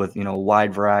to deal with, a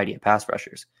wide variety of pass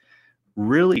rushers.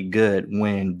 Really good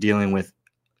when dealing with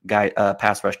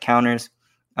pass rush counters.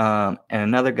 And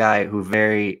another guy who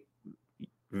very,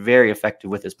 very effective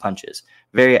with his punches,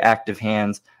 very active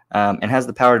hands, and has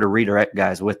the power to redirect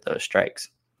guys with those strikes.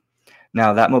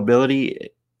 Now, that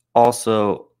mobility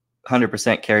also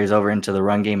 100% carries over into the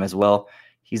run game as well.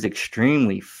 He's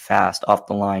extremely fast off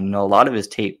the line. A lot of his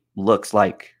tape looks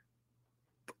like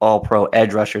all-pro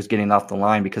edge rushers getting off the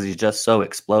line because he's just so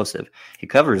explosive. He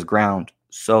covers ground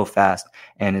so fast,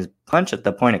 and his punch at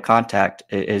the point of contact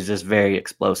is just very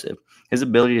explosive. His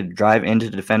ability to drive into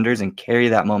defenders and carry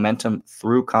that momentum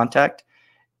through contact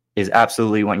is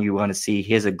absolutely what you want to see.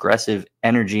 His aggressive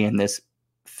energy in this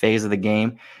phase of the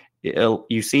game,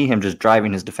 you see him just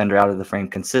driving his defender out of the frame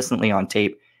consistently on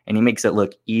tape, and he makes it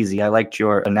look easy. I liked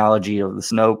your analogy of the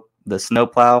snow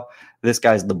plow. This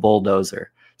guy's the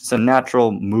bulldozer. Just a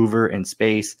natural mover in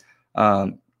space.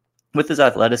 With his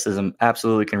athleticism,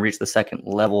 absolutely can reach the second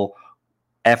level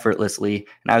effortlessly.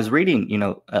 And I was reading,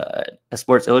 a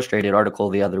Sports Illustrated article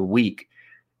the other week.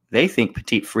 They think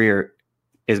Petit Frere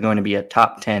is going to be a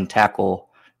top 10 tackle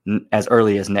as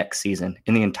early as next season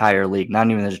in the entire league, not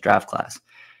even this draft class.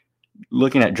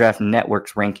 Looking at Draft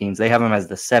Network's rankings, they have him as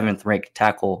the 7th ranked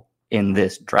tackle in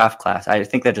this draft class. I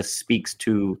think that just speaks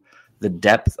to the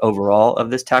depth overall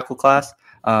of this tackle class.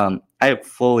 I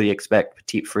fully expect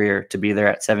Petit Frere to be there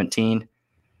at 17.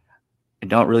 I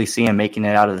don't really see him making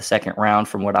it out of the second round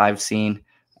from what I've seen.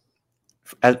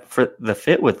 As for the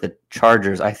fit with the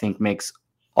Chargers, I think makes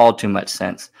all too much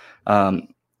sense.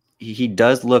 He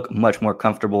does look much more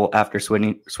comfortable after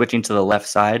switching to the left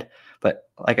side. But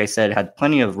like I said, had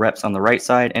plenty of reps on the right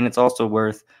side. And it's also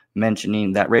worth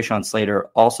mentioning that Rashawn Slater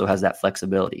also has that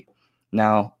flexibility.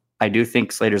 Now, I do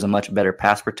think Slater's a much better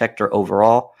pass protector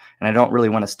overall, and I don't really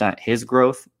want to stunt his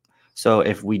growth. So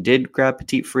if we did grab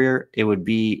Petit Frere, it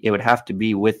would have to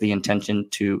be with the intention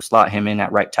to slot him in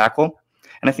at right tackle.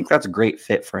 And I think that's a great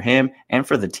fit for him and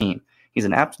for the team. He's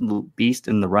an absolute beast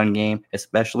in the run game,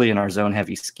 especially in our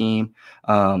zone-heavy scheme.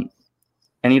 And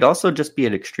he'd also just be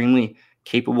an extremely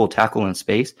capable tackle in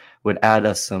space, would add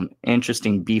us some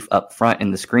interesting beef up front in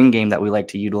the screen game that we like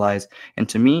to utilize. And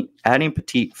to me, adding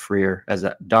Petit Frere as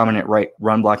a dominant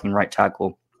run-blocking right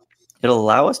tackle, it'll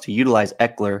allow us to utilize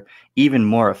Eckler even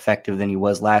more effective than he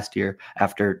was last year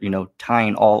after,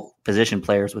 tying all position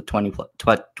players with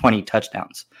 20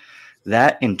 touchdowns.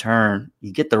 That in turn,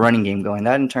 you get the running game going.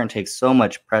 That in turn takes so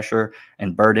much pressure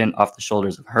and burden off the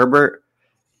shoulders of Herbert.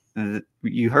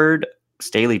 You heard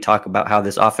Staley talk about how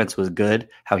this offense was good,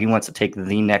 how he wants to take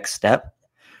the next step.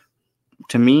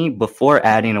 To me, before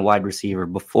adding a wide receiver,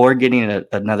 before getting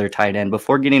another tight end,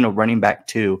 before getting a running back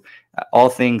too, all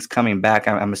things coming back,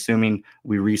 I'm assuming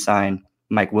we re-sign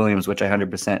Mike Williams, which I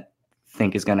 100%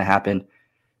 think is going to happen.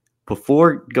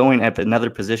 Before going at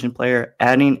another position player,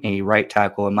 adding a right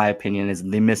tackle, in my opinion, is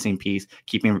the missing piece,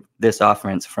 keeping this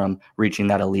offense from reaching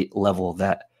that elite level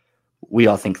that we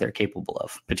all think they're capable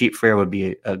of. Petit Frere would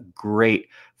be a great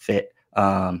fit.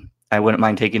 I wouldn't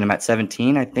mind taking him at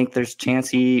 17. I think there's a chance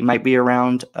he might be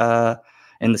around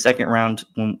in the second round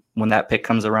when that pick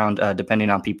comes around,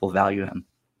 depending on people value him.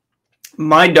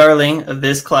 My darling of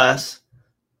this class,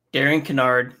 Darren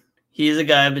Kennard. He's a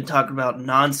guy I've been talking about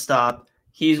nonstop.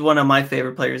 He's one of my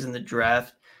favorite players in the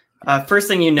draft. First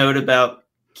thing you note about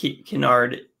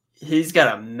Kennard, he's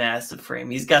got a massive frame.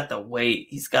 He's got the weight.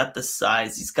 He's got the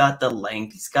size. He's got the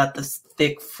length. He's got the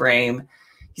thick frame.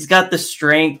 He's got the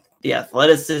strength, the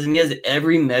athleticism. He has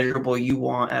every measurable you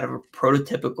want out of a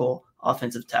prototypical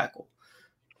offensive tackle.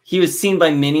 He was seen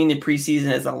by many in the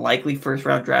preseason as a likely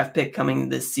first-round draft pick coming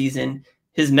this season.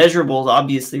 His measurables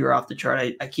obviously are off the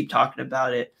chart. I keep talking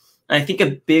about it. And I think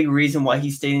a big reason why he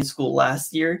stayed in school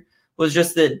last year was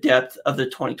just the depth of the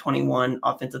 2021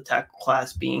 offensive tackle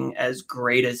class being as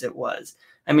great as it was.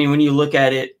 I mean, when you look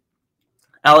at it,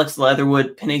 Alex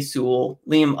Leatherwood, Penei Sewell,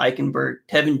 Liam Eichenberg,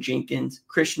 Tevin Jenkins,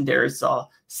 Christian Darrisaw,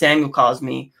 Samuel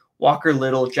Cosme, Walker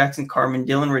Little, Jackson Carman,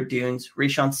 Dylan Radunes,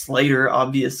 Rashawn Slater,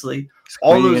 obviously.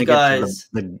 All those guys.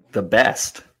 The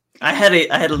best. I had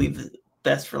to leave the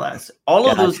best for last. All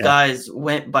of those guys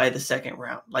went by the second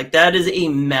round. Like, that is a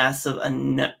massive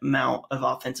amount of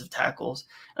offensive tackles.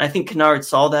 And I think Kennard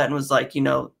saw that and was like,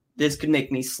 this could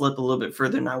make me slip a little bit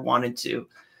further than I wanted to.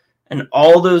 And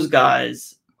all those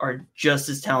guys are just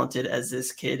as talented as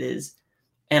this kid is.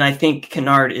 And I think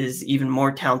Kennard is even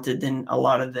more talented than a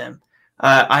lot of them.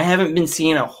 I haven't been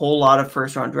seeing a whole lot of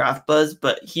first-round draft buzz,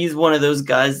 but he's one of those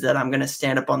guys that I'm going to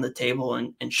stand up on the table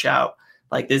and shout,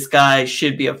 like, this guy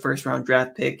should be a first-round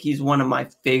draft pick. He's one of my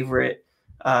favorite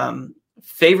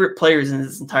players in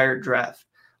this entire draft.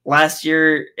 Last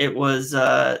year, it was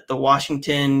the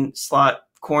Washington slot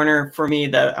corner for me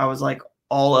that I was, like,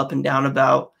 all up and down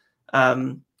about.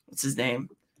 What's his name?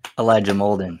 Elijah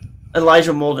Molden.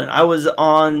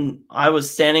 I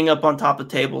was standing up on top of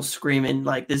tables screaming,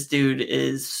 like, this dude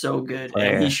is so good.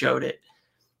 Player. And he showed it.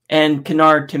 And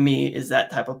Kennard, to me, is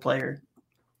that type of player.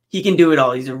 He can do it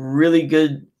all. He's a really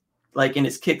good, like, in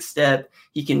his kick step.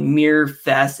 He can mirror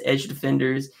fast edge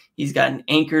defenders. He's got an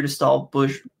anchor to stall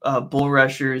bull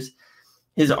rushers.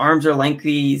 His arms are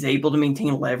lengthy. He's able to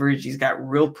maintain leverage. He's got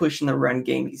real push in the run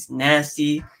game. He's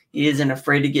nasty. He isn't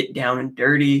afraid to get down and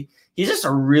dirty. He's just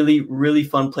a really, really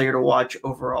fun player to watch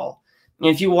overall. And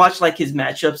if you watch, like, his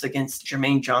matchups against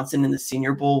Jermaine Johnson in the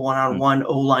Senior Bowl, one-on-one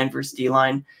O-line versus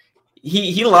D-line,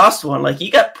 he lost one. Like, he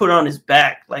got put on his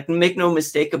back. Like, make no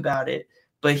mistake about it.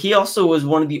 But he also was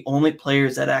one of the only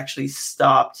players that actually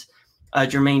stopped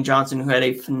Jermaine Johnson, who had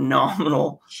a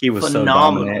phenomenal. He was so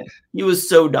dominant. He was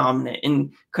so dominant.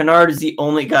 And Kennard is the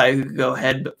only guy who could go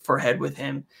head for head with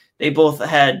him. They both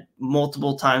had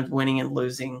multiple times winning and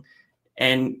losing,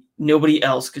 and nobody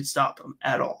else could stop him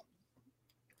at all.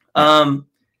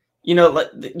 He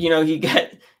let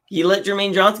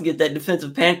Jermaine Johnson get that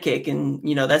defensive pancake, and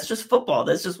that's just football.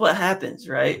 That's just what happens,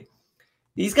 right?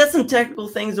 He's got some technical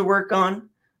things to work on.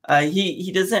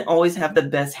 He doesn't always have the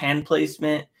best hand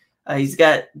placement. He's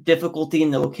got difficulty in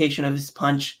the location of his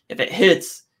punch. If it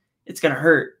hits, it's gonna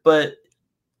hurt. But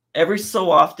every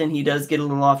so often, he does get a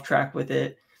little off track with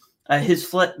it.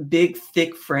 His big,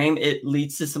 thick frame, it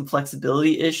leads to some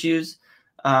flexibility issues.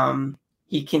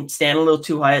 He can stand a little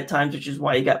too high at times, which is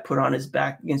why he got put on his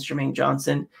back against Jermaine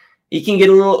Johnson. He can get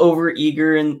a little over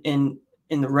eager in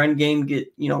the run game,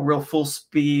 get real full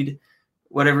speed,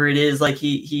 whatever it is. Like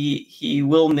he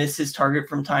will miss his target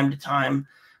from time to time.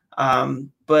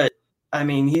 But I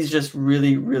mean, he's just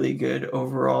really, really good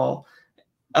overall.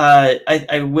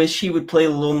 I wish he would play a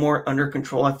little more under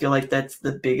control. I feel like that's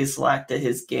the biggest lack to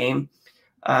his game.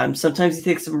 Sometimes he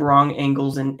takes some wrong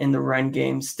angles in the run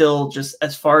game. Still, just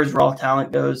as far as raw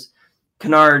talent goes,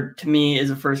 Kennard, to me, is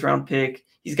a first-round pick.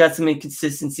 He's got some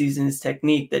inconsistencies in his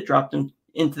technique that dropped him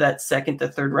into that second to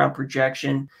third-round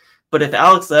projection. But if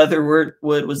Alex Leatherwood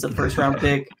was the first-round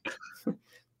pick,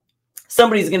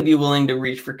 somebody's going to be willing to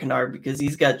reach for Kennard because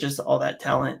he's got just all that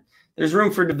talent. There's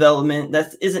room for development.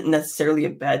 That isn't necessarily a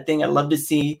bad thing. I'd love to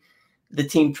see the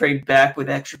team trade back with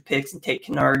extra picks and take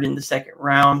Kennard in the second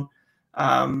round.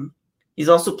 He's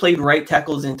also played right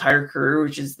tackle his entire career,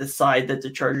 which is the side that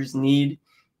the Chargers need.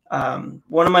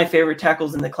 One of my favorite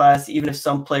tackles in the class, even if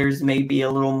some players may be a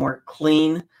little more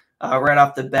clean right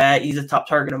off the bat. He's a top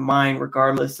target of mine,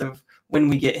 regardless of when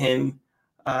we get him.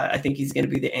 I think he's going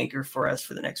to be the anchor for us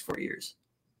for the next 4 years.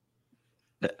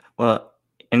 Well,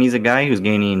 and he's a guy who's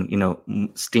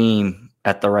gaining, steam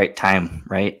at the right time,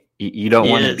 right? You don't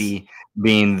want to be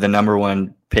being the number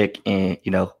one pick in,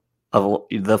 of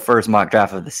the first mock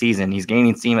draft of the season. He's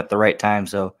gaining steam at the right time.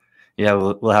 So, yeah,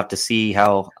 we'll have to see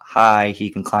how high he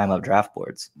can climb up draft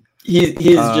boards. He's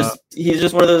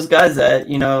just one of those guys that,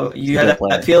 you had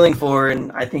that feeling for,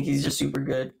 and I think he's just super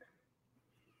good.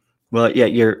 Well, yeah,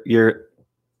 your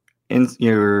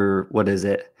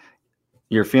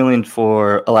feeling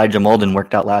for Elijah Molden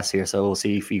worked out last year, so we'll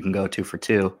see if you can go 2 for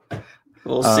 2.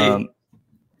 We'll see.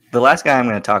 The last guy I'm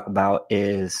going to talk about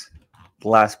is the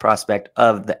last prospect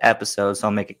of the episode, so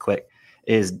I'll make it quick,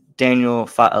 is Daniel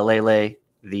Fa'alele,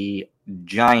 the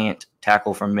giant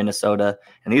tackle from Minnesota.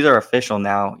 And these are official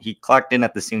now. He clocked in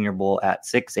at the Senior Bowl at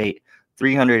 6'8",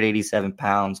 387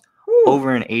 pounds,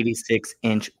 over an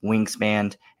 86-inch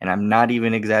wingspan. And I'm not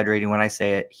even exaggerating when I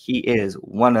say it. He is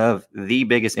one of the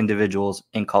biggest individuals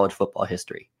in college football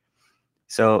history.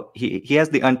 So he has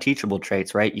the unteachable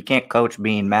traits, right? You can't coach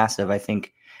being massive. I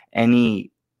think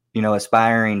any,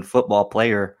 aspiring football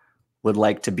player would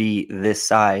like to be this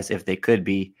size if they could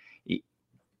be.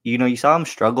 You saw him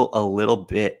struggle a little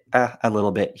bit.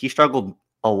 He struggled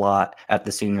a lot at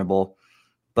the Senior Bowl.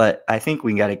 But I think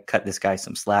we got to cut this guy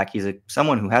some slack. He's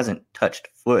someone who hasn't touched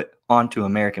foot onto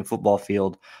American football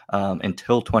field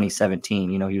until 2017.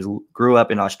 He grew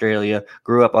up in Australia,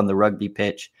 grew up on the rugby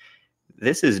pitch.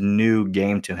 This is new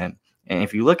game to him. And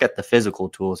if you look at the physical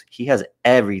tools, he has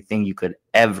everything you could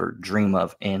ever dream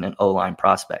of in an O-line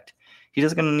prospect. He's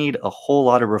just going to need a whole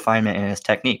lot of refinement in his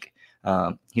technique.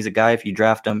 He's a guy, if you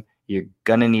draft him, you're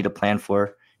gonna need a plan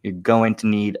for. You're going to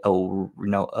need a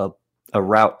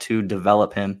route to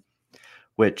develop him,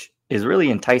 which is really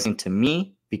enticing to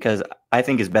me because I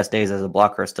think his best days as a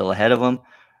blocker are still ahead of him.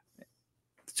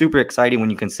 Super exciting when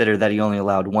you consider that he only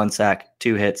allowed 1 sack,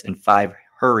 2 hits, and 5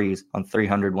 hurries on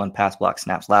 301 pass block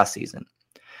snaps last season.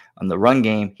 On the run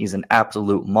game, he's an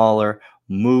absolute mauler,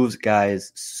 moves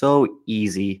guys so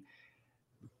easy.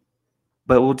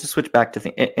 But we'll just switch back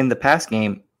to in the pass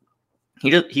game.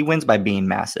 He wins by being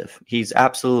massive. He's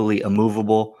absolutely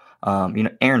immovable.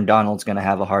 Aaron Donald's going to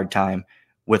have a hard time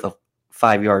with a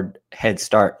 5-yard head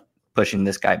start pushing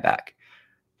this guy back.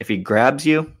 If he grabs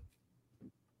you,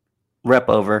 rep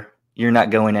over. You're not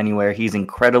going anywhere. He's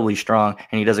incredibly strong,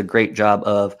 and he does a great job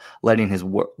of letting his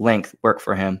length work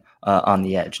for him on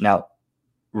the edge. Now,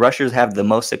 rushers have the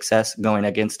most success going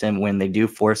against him when they do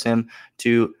force him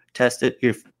to test it.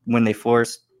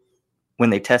 When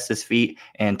they test his feet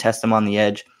and test him on the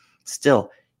edge,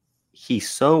 still, he's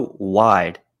so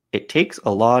wide. It takes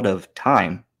a lot of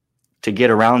time to get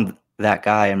around that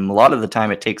guy, and a lot of the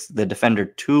time it takes the defender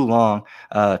too long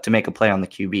to make a play on the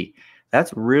QB.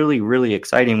 That's really, really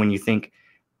exciting when you think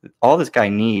all this guy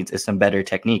needs is some better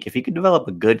technique. If he could develop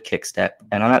a good kick step,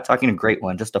 and I'm not talking a great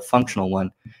one, just a functional one,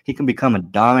 he can become a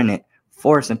dominant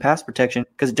force in pass protection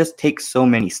because it just takes so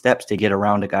many steps to get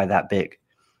around a guy that big.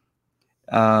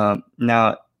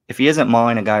 Now, if he isn't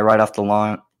mauling a guy right off the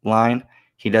line,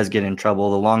 he does get in trouble.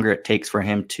 The longer it takes for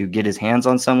him to get his hands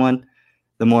on someone,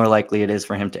 the more likely it is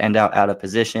for him to end out of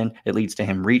position. It leads to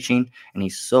him reaching, and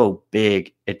he's so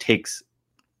big, it takes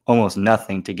almost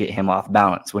nothing to get him off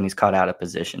balance when he's caught out of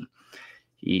position.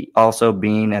 He also,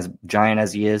 being as giant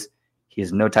as he has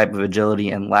no type of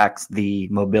agility and lacks the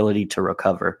mobility to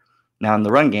recover. Now, in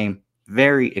the run game,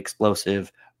 very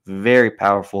explosive, very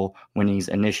powerful when he's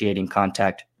initiating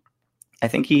contact. I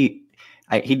think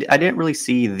I didn't really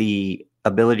see the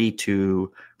ability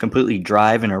to completely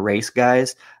drive and erase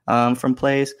guys from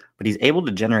plays, but he's able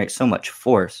to generate so much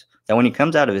force that when he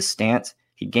comes out of his stance,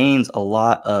 he gains a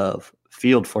lot of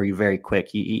field for you very quick.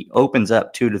 He opens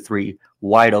up 2 to 3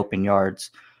 wide open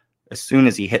yards as soon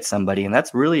as he hits somebody. And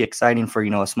that's really exciting for,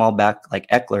 a small back like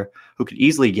Eckler, who could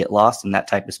easily get lost in that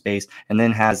type of space and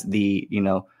then has the,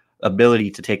 ability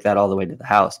to take that all the way to the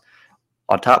house.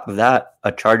 On top of that,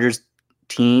 a Chargers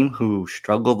team who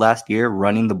struggled last year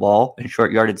running the ball in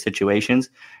short yardage situations,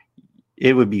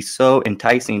 it would be so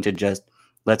enticing to just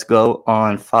let's go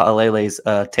on Fa'alele's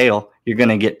tail. You're going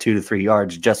to get 2 to 3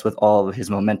 yards just with all of his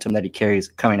momentum that he carries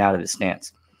coming out of his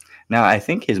stance. Now, I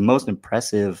think his most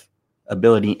impressive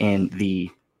ability in the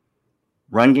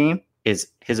run game is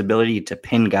his ability to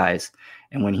pin guys.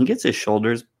 And when he gets his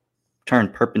shoulders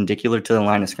turned perpendicular to the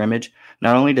line of scrimmage,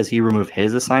 not only does he remove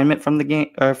his assignment from the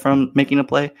game, from making a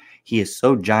play, he is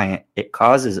so giant, it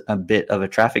causes a bit of a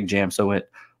traffic jam. So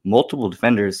multiple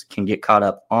defenders can get caught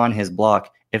up on his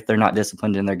block if they're not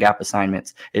disciplined in their gap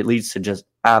assignments. It leads to just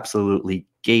absolutely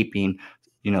gaping,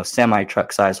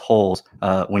 semi-truck size holes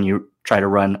when you try to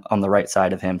run on the right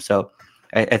side of him. So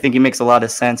I think he makes a lot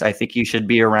of sense. I think he should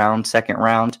be around second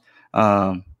round.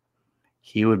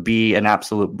 He would be an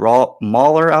absolute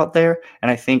mauler out there. And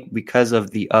I think because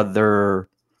of the other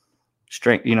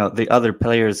strength, the other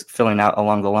players filling out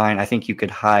along the line, I think you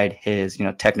could hide his,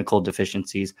 technical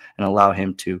deficiencies and allow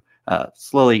him to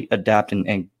slowly adapt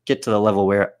and get to the level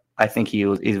where I think he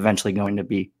is eventually going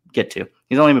to get to.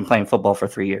 He's only been playing football for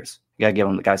 3 years. You got to give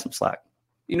him the guy some slack.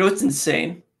 You know what's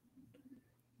insane?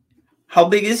 How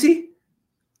big is he?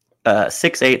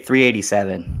 6'8",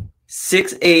 387.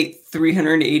 6'8",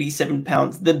 387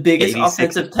 pounds. The biggest 86.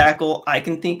 offensive tackle I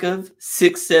can think of,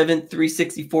 6'7",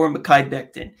 364, Mekhi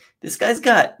Becton. This guy's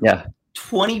got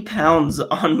 20 pounds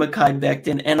on Mekhi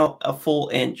Becton and a full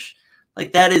inch.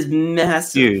 Like, that is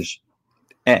massive. Huge.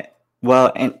 And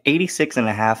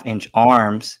 86.5-inch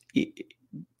arms.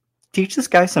 Teach this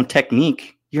guy some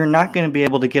technique. You're not going to be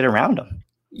able to get around him.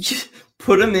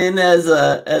 Put him in as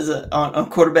a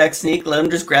quarterback sneak. Let him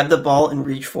just grab the ball and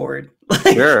reach forward.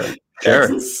 Sure.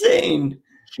 That's insane.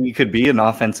 He could be an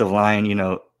offensive line,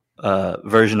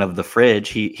 version of the fridge.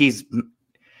 He's.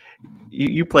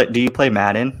 You play? Do you play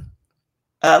Madden?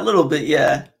 A little bit,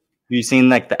 yeah. You've seen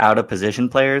like the out of position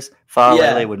players.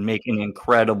 Fa'alele would make an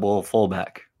incredible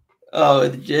fullback. Oh,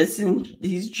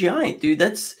 he's giant, dude.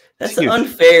 That's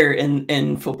unfair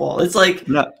in football. It's like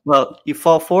you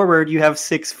fall forward, you have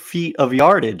 6 feet of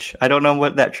yardage. I don't know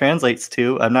what that translates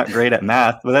to. I'm not great at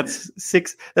math, but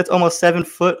that's almost 7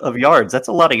 foot of yards. That's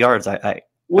a lot of yards.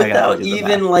 Without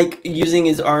even like using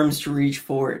his arms to reach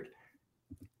forward.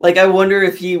 Like, I wonder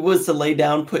if he was to lay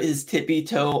down, put his tippy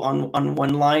toe on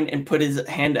one line and put his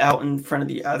hand out in front of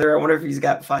the other. I wonder if he's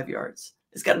got 5 yards.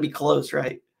 It's got to be close,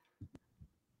 right?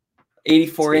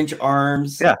 84-inch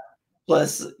arms. Yeah.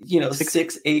 Plus,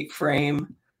 6'8"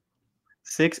 frame.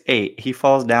 6'8". He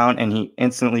falls down and he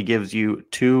instantly gives you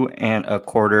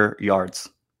 2.25 yards.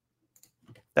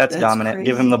 That's dominant. Crazy.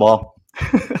 Give him the ball.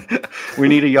 We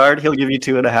need a yard. He'll give you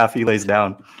 2.5. He lays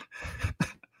down.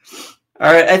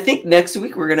 All right. I think next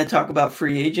week we're going to talk about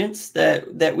free agents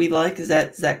that we like. Is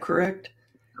that correct?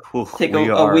 Take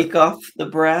a week off the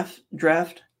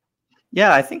draft.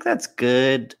 Yeah, I think that's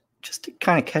good. Just to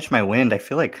kind of catch my wind. I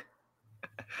feel like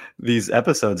these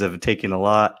episodes have taken a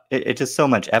lot. It's just so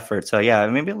much effort. So yeah,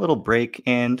 maybe a little break,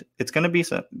 and there's going to be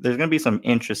some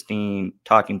interesting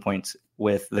talking points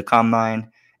with the combine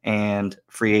and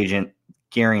free agent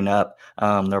gearing up.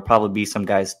 There'll probably be some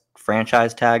guys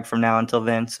franchise tagged from now until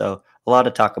then. So a lot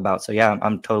to talk about. So yeah,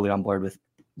 I'm totally on board with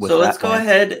so let's go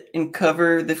ahead and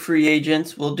cover the free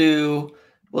agents. We'll do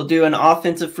an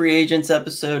offensive free agents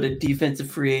episode, a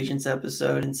defensive free agents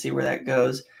episode, and see where that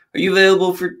goes. Are you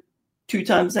available for 2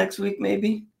 times next week?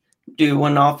 Maybe do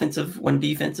one offensive, one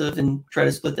defensive, and try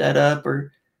to split that up.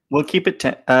 Or we'll keep it.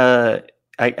 I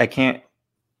can't.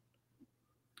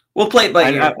 We'll play it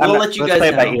by ear. We'll let you guys know. Play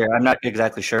it by ear. I'm not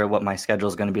exactly sure what my schedule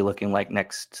is going to be looking like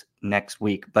next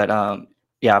week, but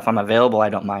yeah, if I'm available, I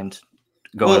don't mind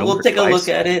going. We'll take a look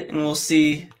at it and we'll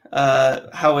see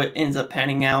how it ends up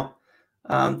panning out.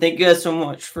 Thank you guys so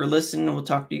much for listening, and we'll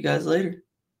talk to you guys later.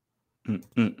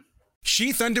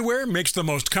 Sheath Underwear makes the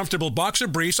most comfortable boxer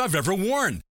briefs I've ever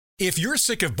worn. If you're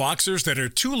sick of boxers that are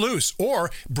too loose or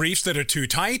briefs that are too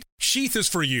tight, Sheath is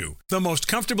for you. The most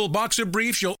comfortable boxer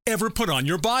briefs you'll ever put on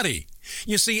your body.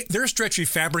 You see, their stretchy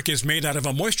fabric is made out of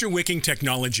a moisture-wicking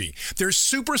technology. They're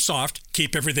super soft,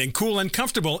 keep everything cool and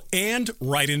comfortable, and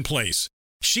right in place.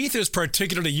 Sheath is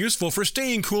particularly useful for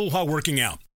staying cool while working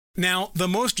out. Now, the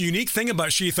most unique thing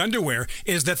about Sheath Underwear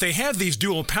is that they have these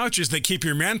dual pouches that keep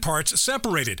your man parts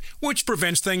separated, which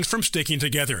prevents things from sticking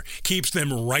together, keeps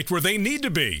them right where they need to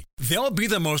be. They'll be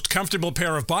the most comfortable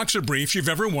pair of boxer briefs you've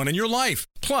ever worn in your life.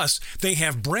 Plus, they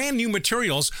have brand new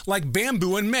materials like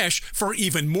bamboo and mesh for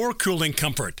even more cooling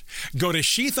comfort. Go to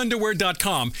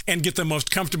sheathunderwear.com and get the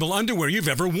most comfortable underwear you've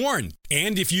ever worn.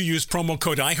 And if you use promo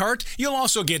code iHeart, you'll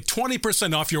also get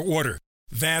 20% off your order.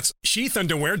 That's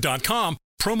sheathunderwear.com.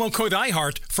 Promo code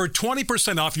iHeart for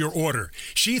 20% off your order.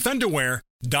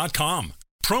 sheathunderwear.com.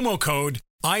 Promo code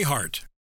iHeart.